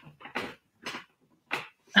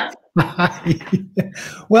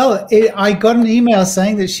 Well, I got an email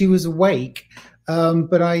saying that she was awake,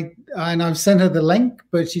 but I've sent her the link,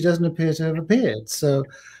 but she doesn't appear to have appeared. So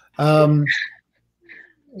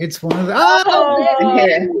it's one of the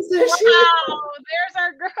There's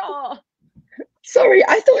our girl. Sorry,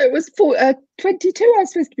 I thought it was 22 I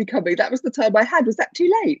was supposed to be coming. That was the time I had. Was that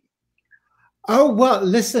too late? Oh, well,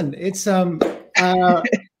 listen, it's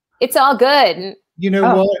it's all good. You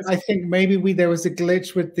know what? I think maybe there was a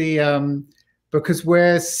glitch with the because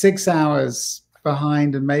we're 6 hours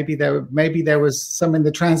behind, and maybe there was some in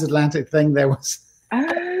the transatlantic thing. There was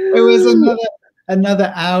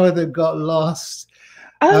another hour that got lost.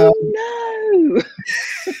 Oh no!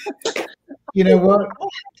 You know what?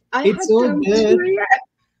 It's all good.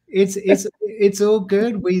 It's all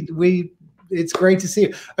good. It's great to see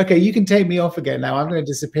you. Okay, you can take me off again now. I'm going to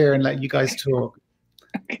disappear and let you guys talk.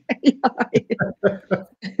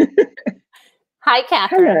 Hi,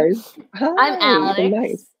 Katherine. Hello. Hi. I'm Alex.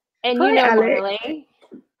 Nice. And Hi, you know Alex.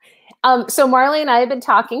 Marlee. So Marlee and I have been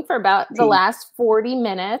talking for about the last 40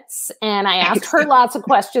 minutes, and I asked her lots of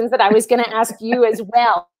questions that I was going to ask you as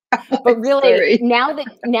well. But really, now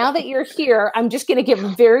that you're here, I'm just going to give a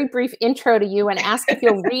very brief intro to you and ask if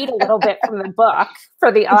you'll read a little bit from the book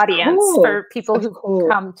for the audience, for people who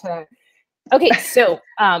come to. Okay, so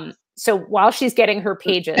while she's getting her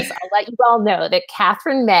pages, I'll let you all know that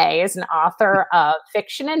Katherine May is an author of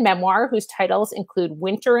fiction and memoir whose titles include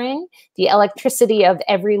Wintering, The Electricity of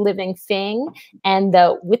Every Living Thing, and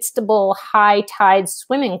the Whitstable High Tide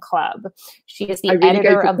Swimming Club. She is the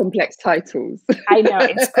editor of complex titles. I know,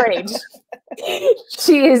 it's great.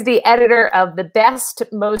 She is the editor of The Best,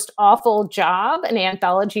 Most Awful Job, an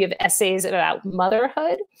anthology of essays about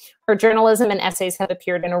motherhood. Her journalism and essays have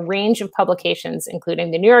appeared in a range of publications,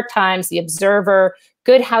 including the New York Times, The Observer,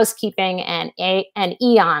 Good Housekeeping, and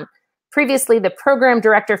Eon. Previously the program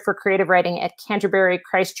director for creative writing at Canterbury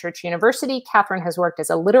Christchurch University, Katherine has worked as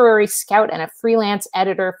a literary scout and a freelance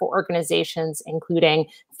editor for organizations including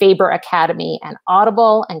Faber Academy and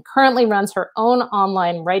Audible, and currently runs her own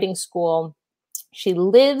online writing school. She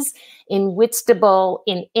lives in Whitstable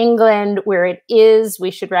in England, where it is,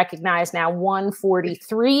 we should recognize now,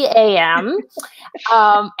 1:43 a.m.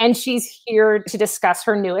 And she's here to discuss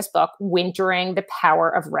her newest book, Wintering, The Power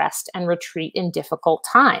of Rest and Retreat in Difficult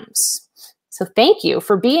Times. So thank you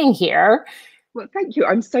for being here. Well, thank you.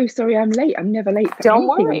 I'm so sorry I'm late. I'm never late for Don't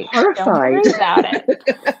anything. worry. I'm horrified. Don't worry about it.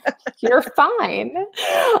 You're fine.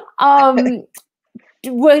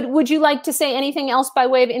 Would you like to say anything else by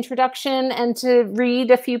way of introduction and to read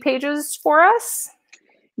a few pages for us?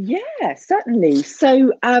 Yeah, certainly.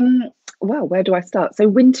 So, well, where do I start? So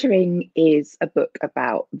Wintering is a book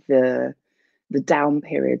about the down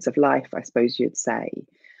periods of life, I suppose you'd say.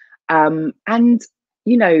 And,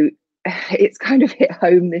 you know, it's kind of hit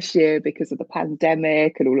home this year because of the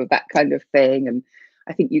pandemic and all of that kind of thing. And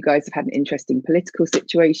I think you guys have had an interesting political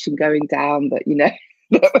situation going down that, you know,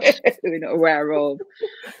 that we're not aware of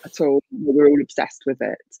at all. We're all obsessed with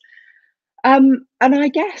it. And I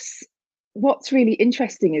guess what's really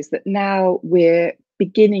interesting is that now we're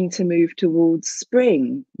beginning to move towards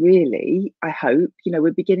spring, really, I hope. You know,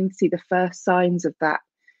 we're beginning to see the first signs of that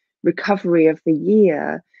recovery of the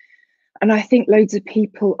year. And I think loads of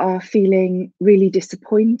people are feeling really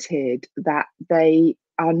disappointed that they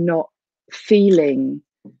are not feeling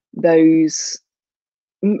those,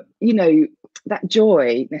 you know, that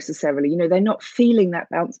joy necessarily. You know, they're not feeling that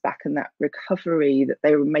bounce back and that recovery that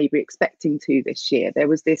they were maybe expecting to this year. There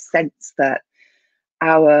was this sense that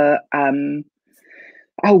our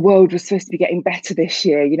world was supposed to be getting better this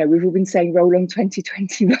year. You know, we've all been saying roll on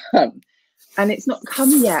 2021 and it's not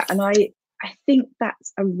come yet. And I think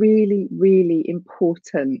that's a really, really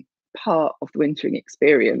important part of the wintering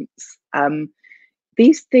experience.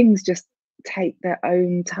 these things just take their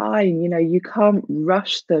own time. You know, you can't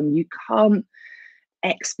rush them, you can't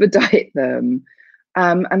expedite them.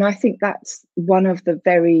 And I think that's one of the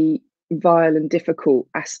very vile and difficult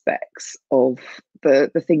aspects of the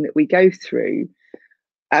thing that we go through.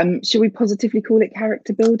 Should we positively call it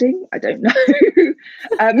character building? I don't know.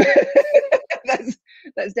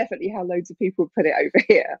 That's definitely how loads of people put it over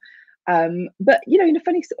here. But you know, in a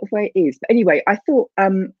funny sort of way it is. But anyway, I thought I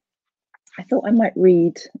might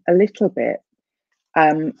read a little bit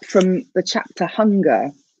from the chapter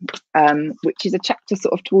Hunger, which is a chapter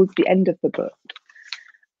sort of towards the end of the book.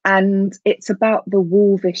 And it's about the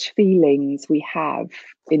wolvish feelings we have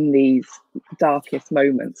in these darkest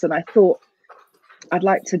moments. And I thought I'd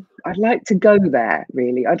like to go there,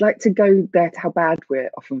 really. I'd like to go there to how bad we're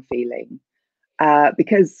often feeling,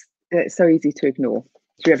 because it's so easy to ignore.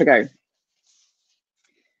 Should we ever go?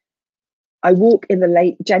 I walk in the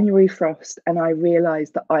late January frost and I realise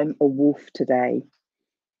that I'm a wolf today.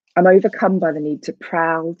 I'm overcome by the need to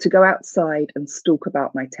prowl, to go outside and stalk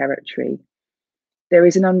about my territory. There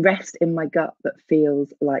is an unrest in my gut that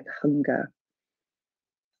feels like hunger.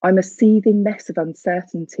 I'm a seething mess of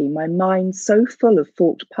uncertainty, my mind so full of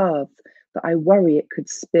forked paths that I worry it could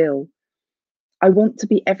spill. I want to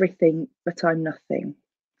be everything, but I'm nothing.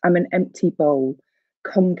 I'm an empty bowl,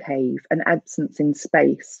 concave, an absence in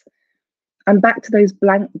space. I'm back to those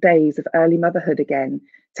blank days of early motherhood again,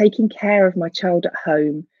 taking care of my child at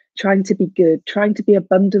home, trying to be good, trying to be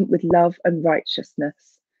abundant with love and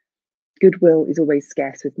righteousness. Goodwill is always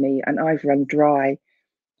scarce with me, and I've run dry.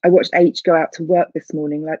 I watched H go out to work this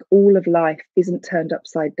morning like all of life isn't turned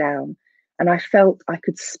upside down, and I felt I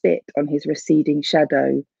could spit on his receding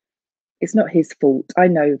shadow. It's not his fault, I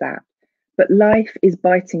know that, but life is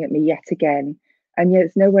biting at me yet again, and yet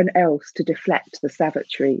there's no one else to deflect the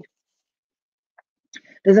savagery.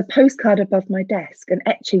 There's a postcard above my desk, an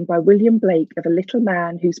etching by William Blake of a little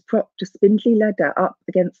man who's propped a spindly ladder up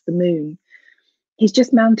against the moon. He's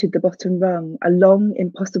just mounted the bottom rung, a long,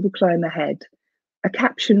 impossible climb ahead. A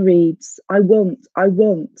caption reads, I want.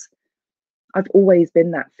 I've always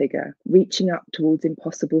been that figure, reaching up towards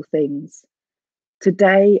impossible things.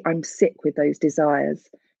 Today, I'm sick with those desires,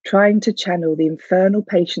 trying to channel the infernal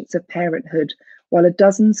patience of parenthood while a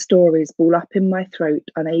dozen stories ball up in my throat,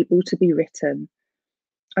 unable to be written.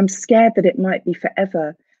 I'm scared that it might be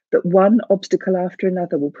forever, that one obstacle after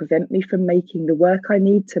another will prevent me from making the work I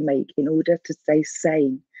need to make in order to stay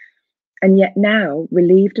sane. And yet now,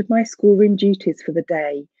 relieved of my schoolroom duties for the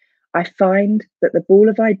day, I find that the ball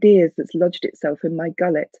of ideas that's lodged itself in my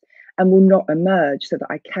gullet and will not emerge so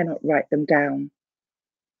that I cannot write them down.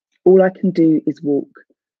 All I can do is walk.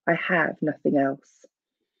 I have nothing else.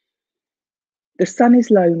 The sun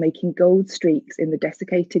is low, making gold streaks in the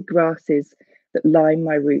desiccated grasses that line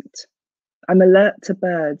my route. I'm alert to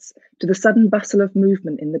birds, to the sudden bustle of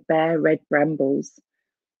movement in the bare red brambles.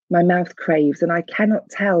 My mouth craves, and I cannot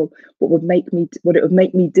tell what it would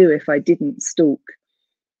make me do if I didn't stalk.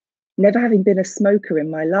 Never having been a smoker in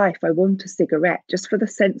my life, I want a cigarette just for the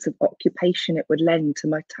sense of occupation it would lend to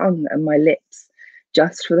my tongue and my lips,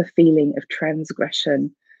 just for the feeling of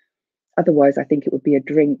transgression. Otherwise, I think it would be a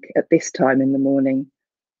drink at this time in the morning.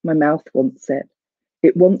 My mouth wants it.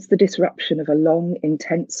 It wants the disruption of a long,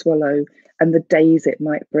 intense swallow and the days it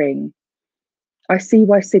might bring. I see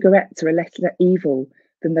why cigarettes are a less evil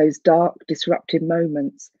than those dark, disruptive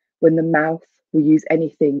moments when the mouth will use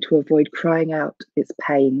anything to avoid crying out its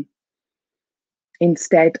pain.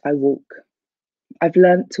 Instead, I walk. I've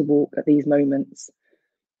learnt to walk at these moments.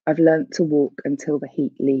 I've learnt to walk until the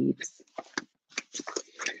heat leaves.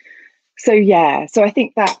 So yeah, so I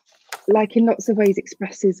think that, like, in lots of ways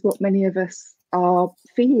expresses what many of us are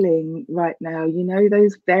feeling right now, you know,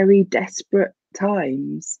 those very desperate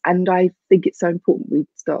times. And I think it's so important we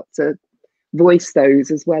start to voice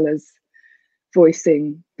those, as well as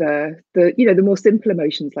voicing the you know, the more simple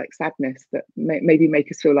emotions like sadness that maybe make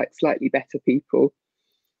us feel like slightly better people.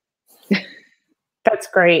 That's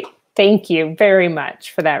great. Thank you very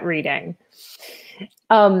much for that reading.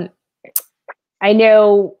 I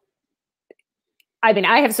know, I mean,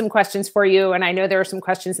 I have some questions for you, and I know there are some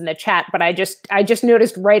questions in the chat, but I just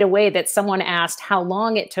noticed right away that someone asked how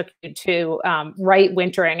long it took you to write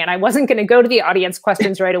Wintering, and I wasn't going to go to the audience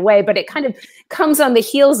questions right away, but it kind of comes on the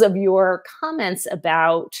heels of your comments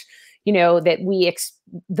about, you know, that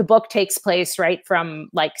the book takes place right from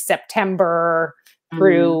like September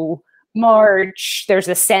through March, there's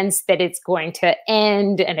a sense that it's going to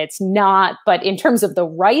end, and it's not. But in terms of the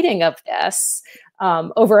writing of this,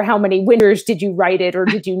 over how many winters did you write it, or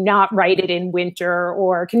did you not write it in winter?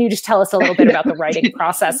 Or can you just tell us a little bit about the writing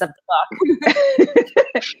process of the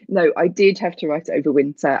book? No, I did have to write it over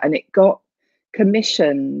winter, and it got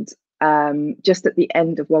commissioned just at the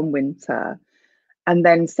end of one winter. And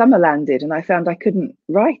then summer landed, and I found I couldn't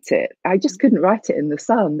write it. I just couldn't write it in the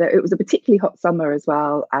sun. It was a particularly hot summer as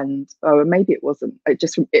well. And maybe it wasn't.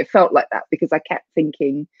 It felt like that because I kept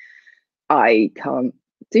thinking, I can't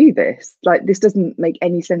do this. Like, this doesn't make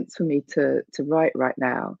any sense for me to write right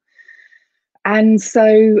now. And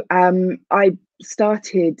so I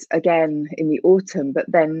started again in the autumn, but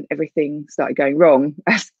then everything started going wrong,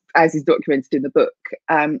 as is documented in the book.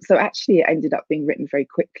 So actually it ended up being written very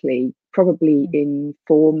quickly, probably in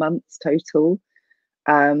 4 months total,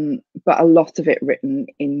 but a lot of it written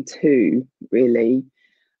in 2, really.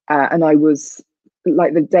 And I was,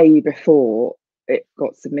 like, the day before it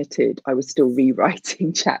got submitted, I was still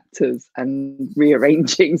rewriting chapters and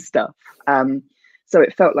rearranging stuff. So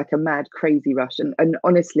it felt like a mad, crazy rush. And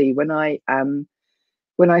honestly, when I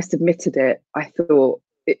submitted it, I thought,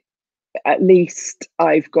 at least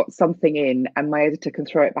I've got something in, and my editor can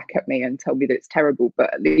throw it back at me and tell me that it's terrible,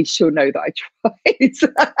 but at least she'll know that I tried.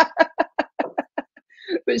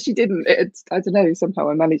 But she didn't. I don't know, somehow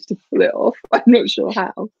I managed to pull it off. I'm not sure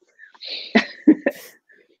how.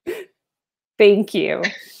 Thank you.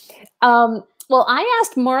 Well, I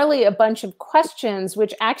asked Marlee a bunch of questions,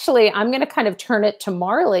 which actually I'm going to kind of turn it to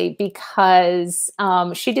Marlee, because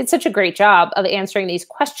she did such a great job of answering these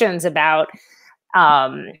questions about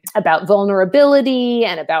vulnerability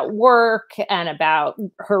and about work and about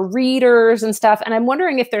her readers and stuff. And I'm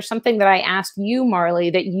wondering if there's something that I asked you,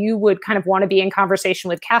 Marlee, that you would kind of want to be in conversation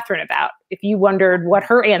with Katherine about, if you wondered what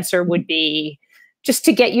her answer would be, just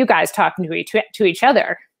to get you guys talking to each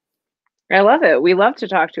other. I love it. We love to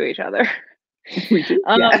talk to each other. We do,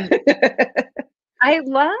 yeah.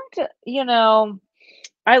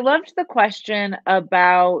 I loved the question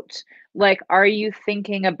about, like, are you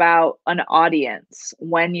thinking about an audience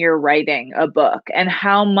when you're writing a book, and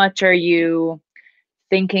how much are you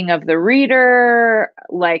thinking of the reader,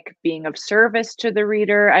 like being of service to the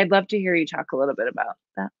reader? I'd love to hear you talk a little bit about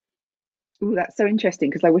that. Oh, that's so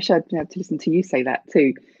interesting, because I wish I'd been able to listen to you say that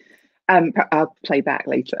too. I'll play back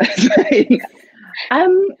later.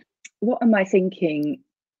 What am I thinking?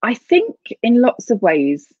 I think in lots of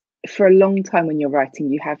ways, for a long time when you're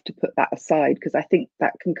writing, you have to put that aside, because I think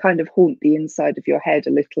that can kind of haunt the inside of your head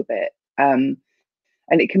a little bit, and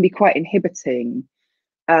it can be quite inhibiting.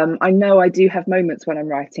 I know I do have moments when I'm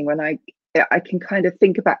writing when I can kind of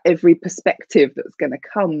think about every perspective that's going to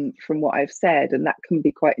come from what I've said, and that can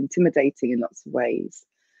be quite intimidating in lots of ways.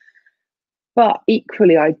 But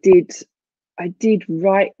equally, I did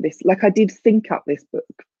write this, like, I did think up this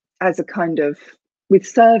book as a kind of, with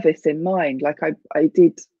service in mind. Like, I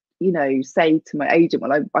did, say to my agent,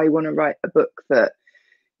 well, I want to write a book that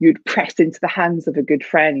you'd press into the hands of a good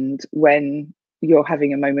friend when you're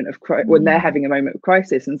having a moment of when they're having a moment of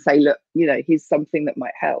crisis, and say, look, here's something that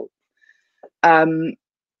might help. But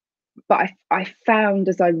I found,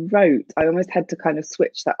 as I wrote, I almost had to kind of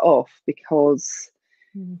switch that off, because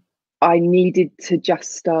I needed to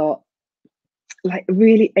just start, like,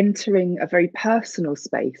 really entering a very personal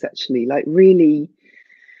space, actually, like really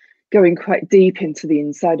going quite deep into the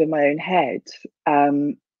inside of my own head.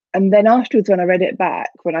 And then afterwards, when I read it back,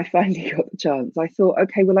 when I finally got the chance, I thought,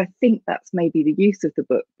 okay, well, I think that's maybe the use of the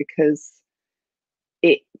book, because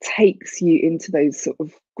it takes you into those sort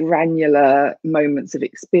of granular moments of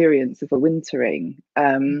experience of a wintering.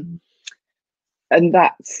 And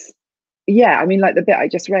that's, yeah, I mean, like the bit I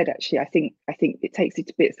just read, actually, I think it takes you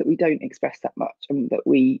to bits that we don't express that much, and that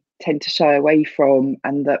we tend to shy away from,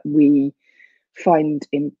 and that we find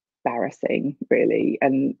embarrassing, really,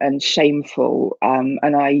 and shameful. And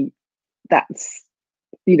that's,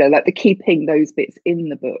 like, the keeping those bits in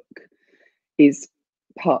the book is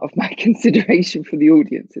part of my consideration for the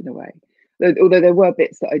audience, in a way. Although there were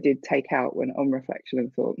bits that I did take out when on reflection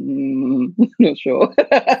and thought, not sure.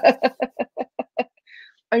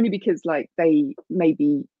 Only because, like, they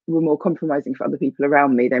maybe were more compromising for other people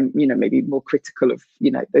around me. Then, maybe more critical of,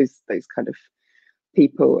 those kind of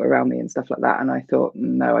people around me and stuff like that. And I thought,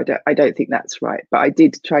 no, I don't think that's right. But I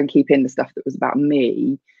did try and keep in the stuff that was about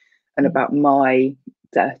me and about my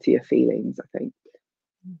dirtier feelings, I think.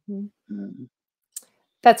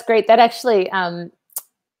 That's great. That actually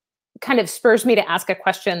kind of spurs me to ask a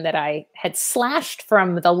question that I had slashed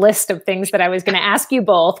from the list of things that I was going to ask you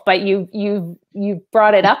both, but you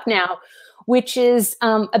brought it up now. which is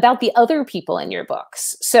about the other people in your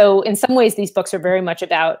books. So in some ways, these books are very much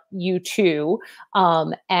about you two,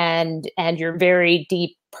 and your very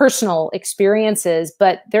deep personal experiences,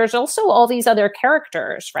 but there's also all these other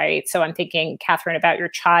characters, right? So I'm thinking, Katherine, about your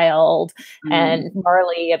child, and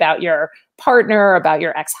Marlee, about your partner, about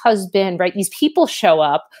your ex-husband, right? These people show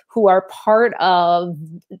up who are part of,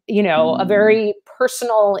 a very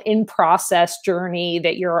personal in-process journey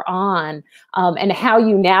that you're on, and how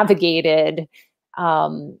you navigated,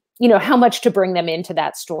 how much to bring them into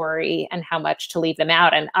that story and how much to leave them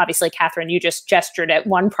out. And obviously, Katherine, you just gestured at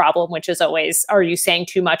one problem, which is always, are you saying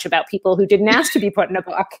too much about people who didn't ask to be put in a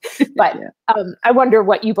book? But I wonder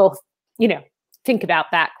what you both, think about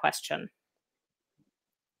that question.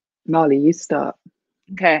 Marlee, you start.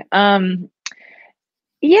 Okay.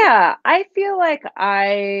 Yeah, I feel like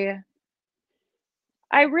I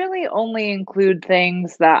really only include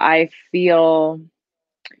things that I feel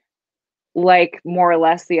like more or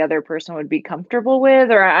less the other person would be comfortable with,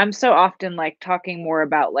 or I'm so often like talking more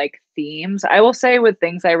about like themes. I will say with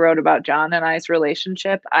things I wrote about John and I's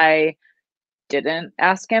relationship, I didn't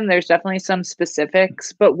ask him. There's definitely some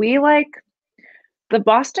specifics, but the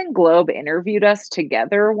Boston Globe interviewed us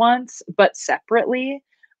together once, but separately,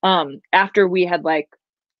 after we had like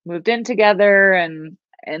moved in together and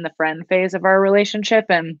in the friend phase of our relationship,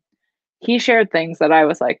 and he shared things that I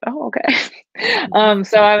was like, oh, okay.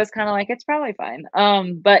 So I was kind of like, it's probably fine.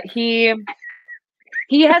 But he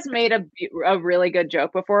has made a really good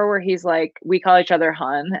joke before where he's like, we call each other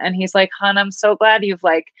Hun, and he's like, Hun, I'm so glad you've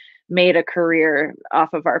like made a career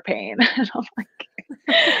off of our pain. And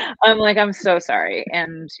I'm like, I'm so sorry.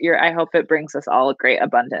 And I hope it brings us all great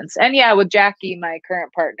abundance. And yeah, with Jackie, my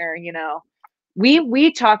current partner,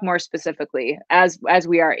 we talk more specifically as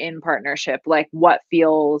we are in partnership, like what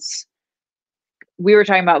feels. We were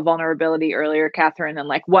talking about vulnerability earlier, Katherine, and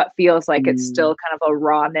like what feels like it's still kind of a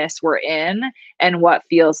rawness we're in, and what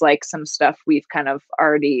feels like some stuff we've kind of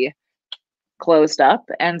already closed up.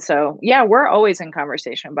 And so, yeah, we're always in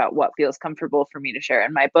conversation about what feels comfortable for me to share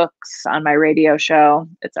in my books, on my radio show,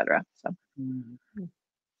 etc. So,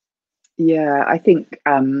 yeah, I think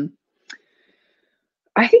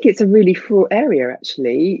it's a really fraught area,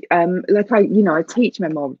 actually. I teach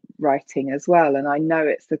memoir writing as well, and I know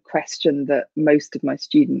it's the question that most of my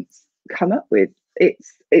students come up with.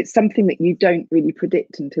 It's something that you don't really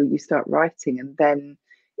predict until you start writing, and then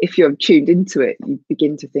if you're tuned into it, you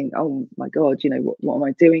begin to think, oh my God, what am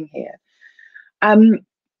I doing here?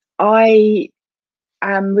 I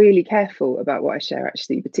am really careful about what I share,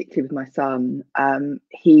 actually, particularly with my son.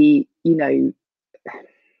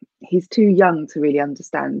 He's too young to really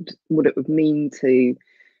understand what it would mean to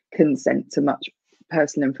consent to much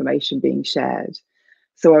personal information being shared.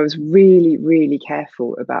 So I was really, really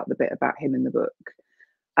careful about the bit about him in the book.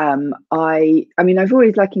 I've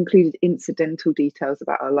always included incidental details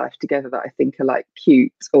about our life together that I think are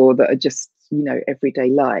cute, or that are just,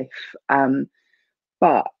 everyday life.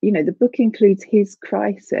 But the book includes his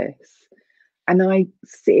crisis, and I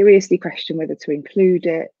seriously question whether to include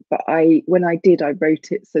it. But when I did, I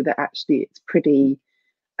wrote it so that actually it's pretty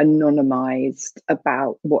anonymized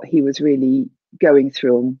about what he was really going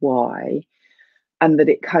through and why, and that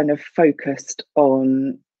it kind of focused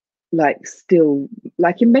on still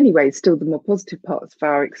in many ways still the more positive parts of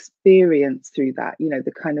our experience through that,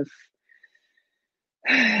 the kind of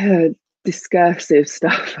discursive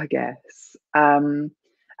stuff, I guess.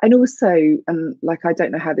 And also, I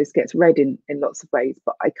don't know how this gets read in lots of ways,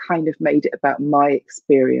 but I kind of made it about my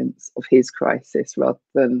experience of his crisis rather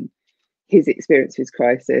than his experience of his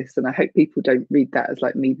crisis. And I hope people don't read that as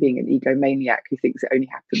me being an egomaniac who thinks it only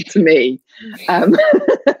happened to me.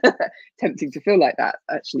 Tempting to feel like that,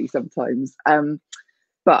 actually, sometimes.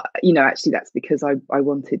 But, actually, that's because I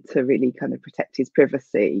wanted to really kind of protect his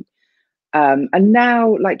privacy. And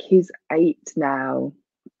now, he's 8 now,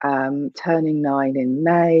 turning 9 in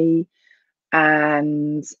May.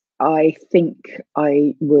 And I think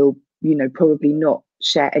I will, probably not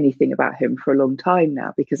share anything about him for a long time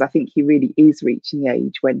now, because I think he really is reaching the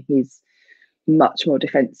age when he's much more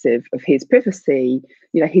defensive of his privacy.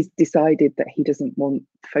 He's decided that he doesn't want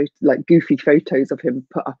goofy photos of him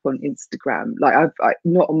put up on Instagram. I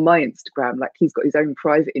not on my Instagram. He's got his own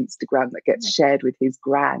private Instagram that gets shared with his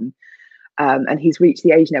gran. And he's reached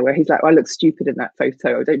the age now where he's like, oh, I look stupid in that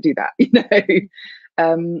photo. I don't do that,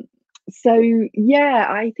 So yeah,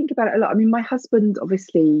 I think about it a lot. I mean, my husband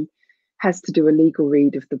obviously has to do a legal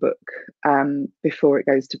read of the book before it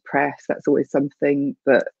goes to press. That's always something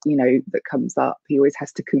that, that comes up. He always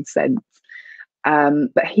has to consent.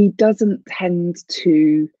 But he doesn't tend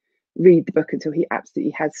to read the book until he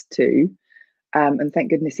absolutely has to. and thank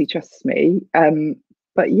goodness he trusts me.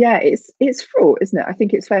 But yeah, it's fraught, isn't it? I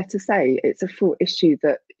think it's fair to say it's a fraught issue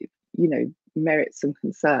that, you know, merits some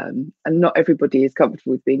concern, and not everybody is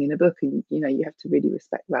comfortable with being in a book, and you know, you have to really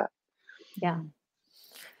respect that. Yeah.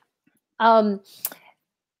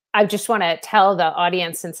 I just want to tell the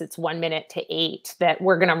audience, since it's 1 minute to 8, that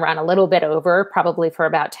we're going to run a little bit over, probably for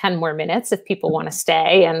about 10 more minutes if people want to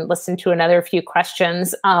stay and listen to another few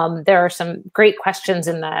questions. There are some great questions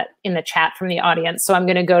in the chat from the audience, so I'm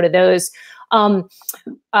going to go to those. One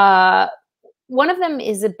of them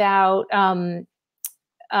is about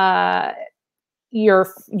your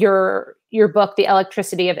book, The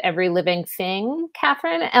Electricity of Every Living Thing,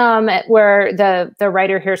 Katherine, where the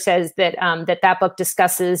writer here says that that book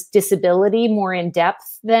discusses disability more in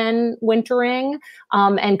depth than wintering.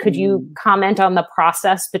 And could you comment on the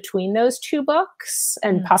process between those two books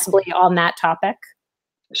and possibly on that topic?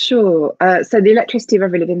 Sure. So The Electricity of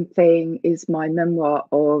Every Living Thing is my memoir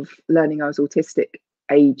of learning I was autistic,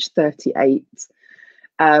 age 38,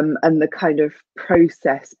 and the kind of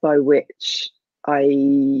process by which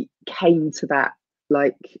I came to that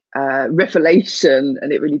revelation,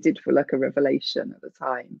 and it really did feel like a revelation at the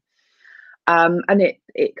time. And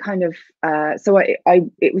it kind of so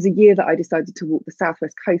it was a year that I decided to walk the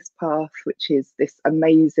Southwest Coast Path, which is this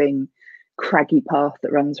amazing craggy path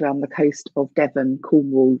that runs around the coast of Devon,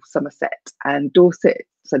 Cornwall, Somerset and Dorset,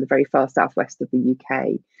 so the very far southwest of the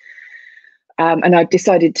UK. And I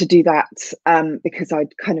decided to do that because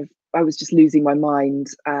I was just losing my mind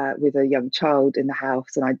with a young child in the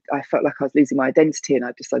house, and I felt like I was losing my identity, and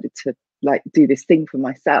I decided to do this thing for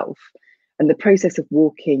myself. And the process of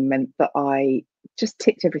walking meant that I just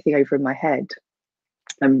ticked everything over in my head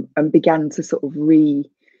and began to sort of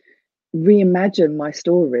reimagine my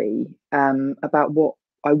story about what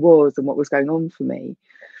I was and what was going on for me.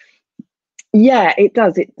 Yeah, it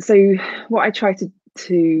does. So what I try to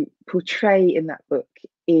portray in that book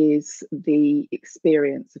is the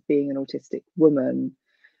experience of being an autistic woman.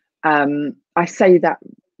 I say that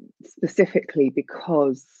specifically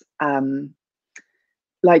because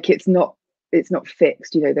it's not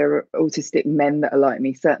fixed. You know, there are autistic men that are like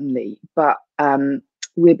me, certainly, but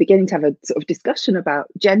we're beginning to have a sort of discussion about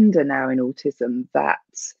gender now in autism that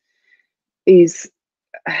is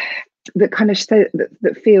that kind of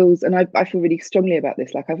that feels, and I feel really strongly about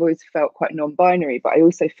this. Like, I've always felt quite non-binary, but I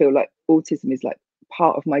also feel like autism is like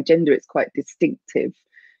part of my gender. It's quite distinctive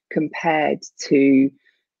compared to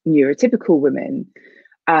neurotypical women.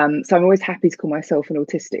 So I'm always happy to call myself an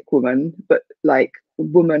autistic woman, but like,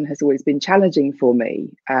 woman has always been challenging for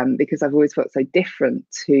me because I've always felt so different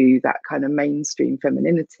to that kind of mainstream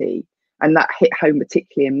femininity, and that hit home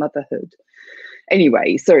particularly in motherhood.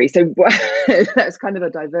 Anyway, sorry, so that's kind of a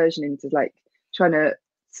diversion into like trying to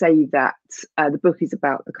say that the book is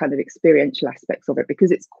about the kind of experiential aspects of it,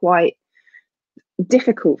 because it's quite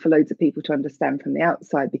difficult for loads of people to understand from the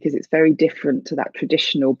outside, because it's very different to that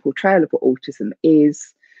traditional portrayal of what autism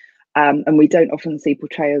is. And we don't often see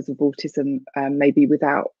portrayals of autism maybe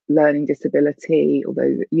without learning disability,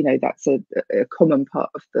 although, you know, that's a common part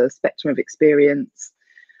of the spectrum of experience.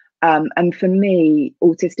 And for me,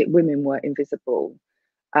 autistic women were invisible.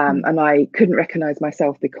 And I couldn't recognize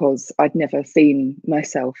myself because I'd never seen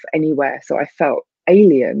myself anywhere. So I felt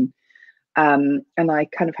alien. And I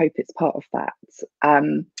kind of hope it's part of that.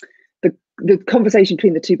 The conversation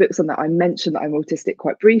between the two books on that, I mentioned that I'm autistic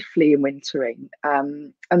quite briefly in Wintering,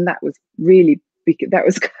 and that was really that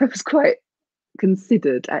was quite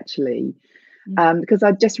considered, actually, because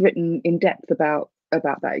I'd just written in depth about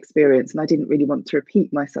that experience, and I didn't really want to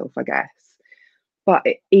repeat myself, I guess. But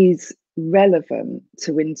it is relevant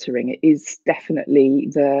to Wintering. It is definitely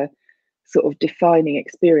the sort of defining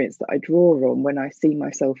experience that I draw on when I see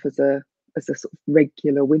myself as a sort of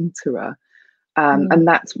regular winterer. And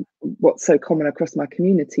that's what's so common across my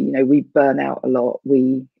community. You know, we burn out a lot.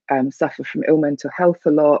 We suffer from ill mental health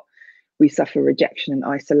a lot. We suffer rejection and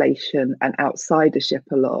isolation and outsidership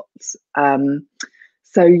a lot.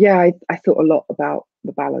 So yeah, I thought a lot about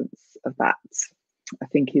the balance of that. I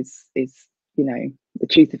think is you know, the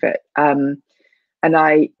truth of it. And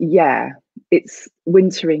it's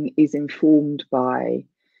Wintering is informed by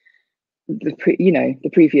the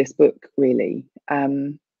previous book, really.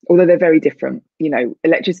 Although they're very different. You know,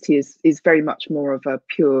 Electricity is very much more of a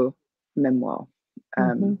pure memoir.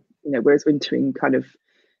 You know, whereas Wintering kind of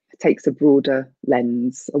takes a broader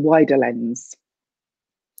lens, a wider lens.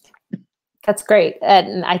 That's great.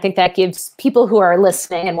 And I think that gives people who are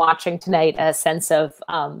listening and watching tonight a sense of,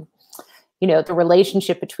 you know, the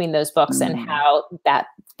relationship between those books and how that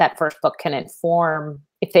first book can inform.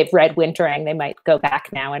 If they've read Wintering, they might go back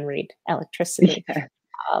now and read Electricity. Yeah.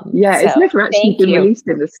 Yeah, it's never actually been released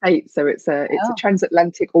in the States, so it's a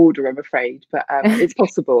transatlantic order, I'm afraid, but it's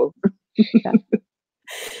possible.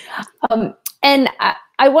 And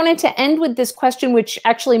I wanted to end with this question, which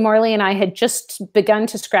actually Marlee and I had just begun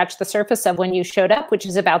to scratch the surface of when you showed up, which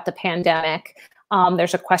is about the pandemic.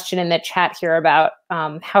 There's a question in the chat here about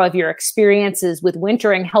how have your experiences with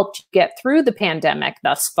wintering helped you get through the pandemic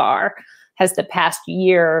thus far? Has the past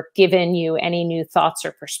year given you any new thoughts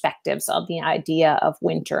or perspectives on the idea of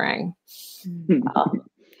wintering?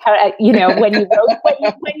 You know, when you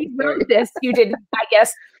wrote this, you did, I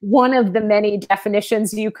guess, one of the many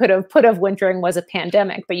definitions you could have put of wintering was a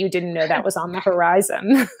pandemic, but you didn't know that was on the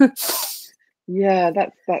horizon. Yeah,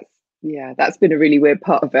 that's been a really weird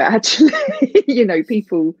part of it, actually. You know,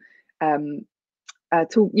 people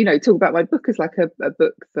talk about my book as like a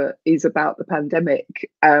book that is about the pandemic.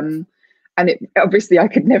 And it obviously I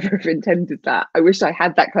could never have intended that. I wish I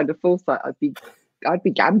had that kind of foresight. I'd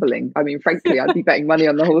be gambling. I mean, frankly, I'd be betting money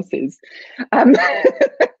on the horses.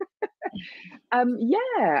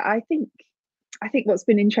 Yeah, I think what's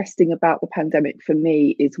been interesting about the pandemic for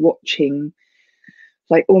me is watching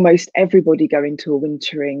like almost everybody go into a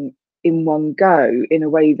wintering in one go in a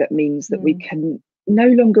way that means that we can no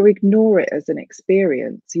longer ignore it as an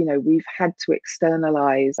experience. You know, we've had to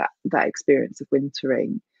externalize that experience of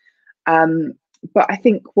wintering. But I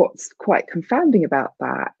think what's quite confounding about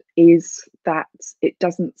that is that it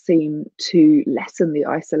doesn't seem to lessen the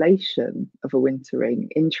isolation of a wintering,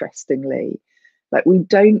 interestingly. Like, we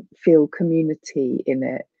don't feel community in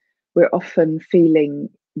it. We're often feeling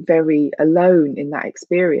very alone in that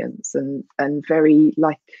experience and very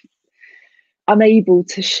like unable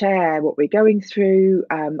to share what we're going through,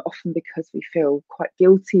 often because we feel quite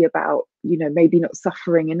guilty about, you know, maybe not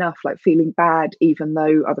suffering enough, like feeling bad even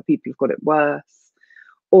though other people have got it worse.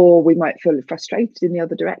 Or we might feel frustrated in the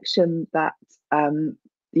other direction that,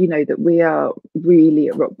 you know, that we are really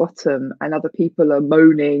at rock bottom and other people are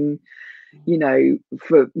moaning, you know,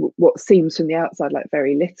 for what seems from the outside like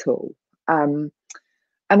very little. And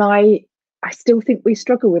I still think we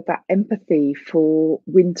struggle with that empathy for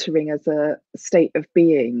wintering as a state of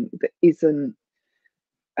being that isn't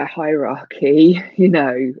a hierarchy, you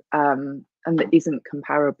know, and that isn't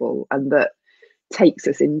comparable and that takes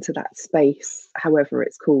us into that space, however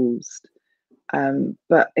it's caused.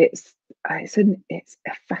 But it's a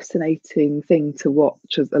fascinating thing to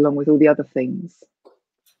watch along with all the other things.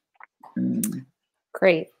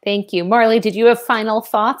 Great, thank you. Marlee, did you have final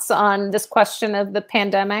thoughts on this question of the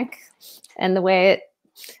pandemic and the way it,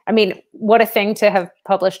 I mean, what a thing to have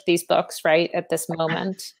published these books, right, at this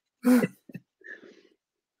moment.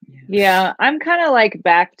 Yeah, I'm kind of like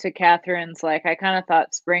back to Katherine's, like, I kind of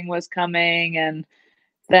thought spring was coming and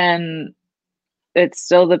then it's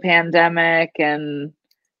still the pandemic and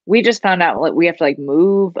we just found out like we have to like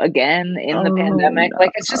move again in the pandemic.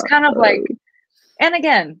 Like, it's just kind of like, and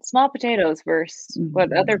again, small potatoes versus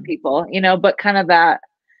what other people, you know, but kind of that,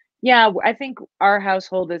 yeah, I think our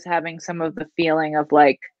household is having some of the feeling of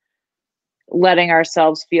like letting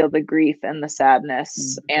ourselves feel the grief and the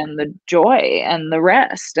sadness and the joy and the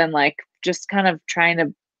rest and like just kind of trying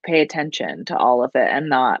to pay attention to all of it and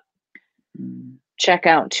not check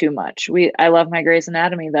out too much. I love my Grey's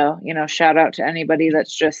Anatomy though, you know, shout out to anybody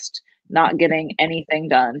that's just not getting anything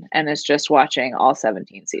done and is just watching all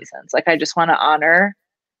 17 seasons. Like, I just want to honor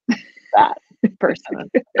that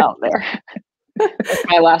person out there. That's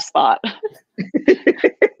my last thought.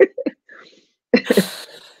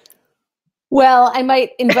 Well, I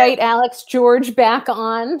might invite Alex George back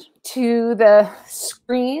on to the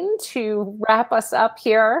screen to wrap us up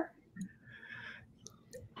here.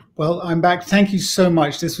 Well, I'm back. Thank you so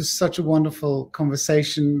much. This was such a wonderful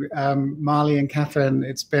conversation, Marlee and Katherine.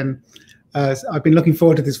 It's been I've been looking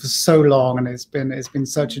forward to this for so long, and it's been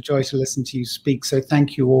such a joy to listen to you speak. So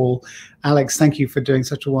thank you all. Alex, thank you for doing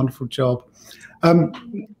such a wonderful job. And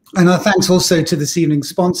our thanks also to this evening's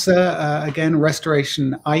sponsor, again,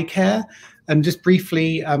 Restoration Eye Care. And just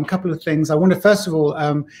briefly, a couple of things. I wonder, first of all,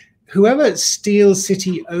 whoever Steel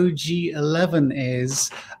City OG11 is,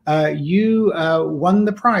 you won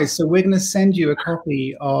the prize. So we're going to send you a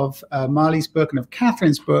copy of Marlee's book and of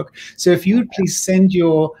Katherine's book. So if you would please send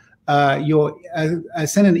send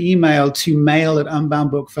an email to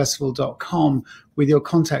mail@unboundbookfestival.com with your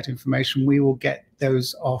contact information, we will get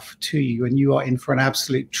those off to you, and you are in for an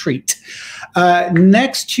absolute treat.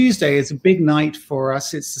 Next Tuesday is a big night for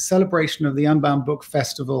us. It's the celebration of the Unbound Book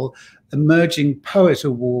Festival Emerging Poet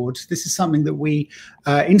Award. This is something that we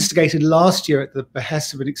instigated last year at the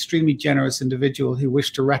behest of an extremely generous individual who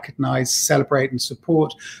wished to recognize, celebrate, and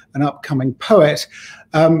support an upcoming poet.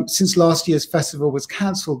 Since last year's festival was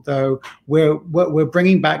cancelled, though, we're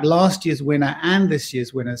bringing back last year's winner and this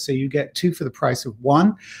year's winner, so you get two for the price of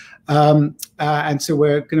one. And so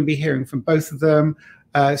we're going to be hearing from both of them.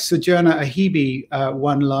 Sojourner Ahibi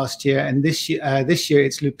won last year, and this year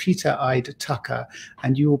it's Lupita Ide Tucker,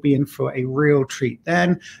 and you will be in for a real treat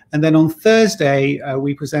then. And then on Thursday,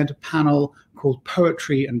 we present a panel called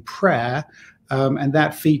Poetry and Prayer, and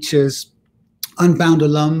that features Unbound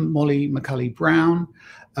alum Molly McCulley-Brown,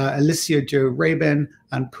 Alicia Jo Rabin,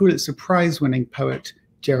 and Pulitzer Prize-winning poet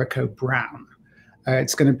Jericho Brown.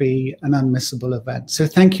 It's going to be an unmissable event. So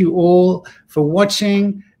thank you all for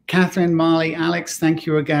watching. Katherine, Marlee, Alex, thank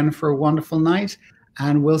you again for a wonderful night,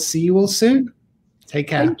 and we'll see you all soon. Take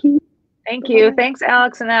care. Thank you. Thank you. Thanks,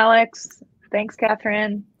 Alex and Alex. Thanks,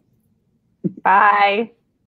 Katherine. Bye.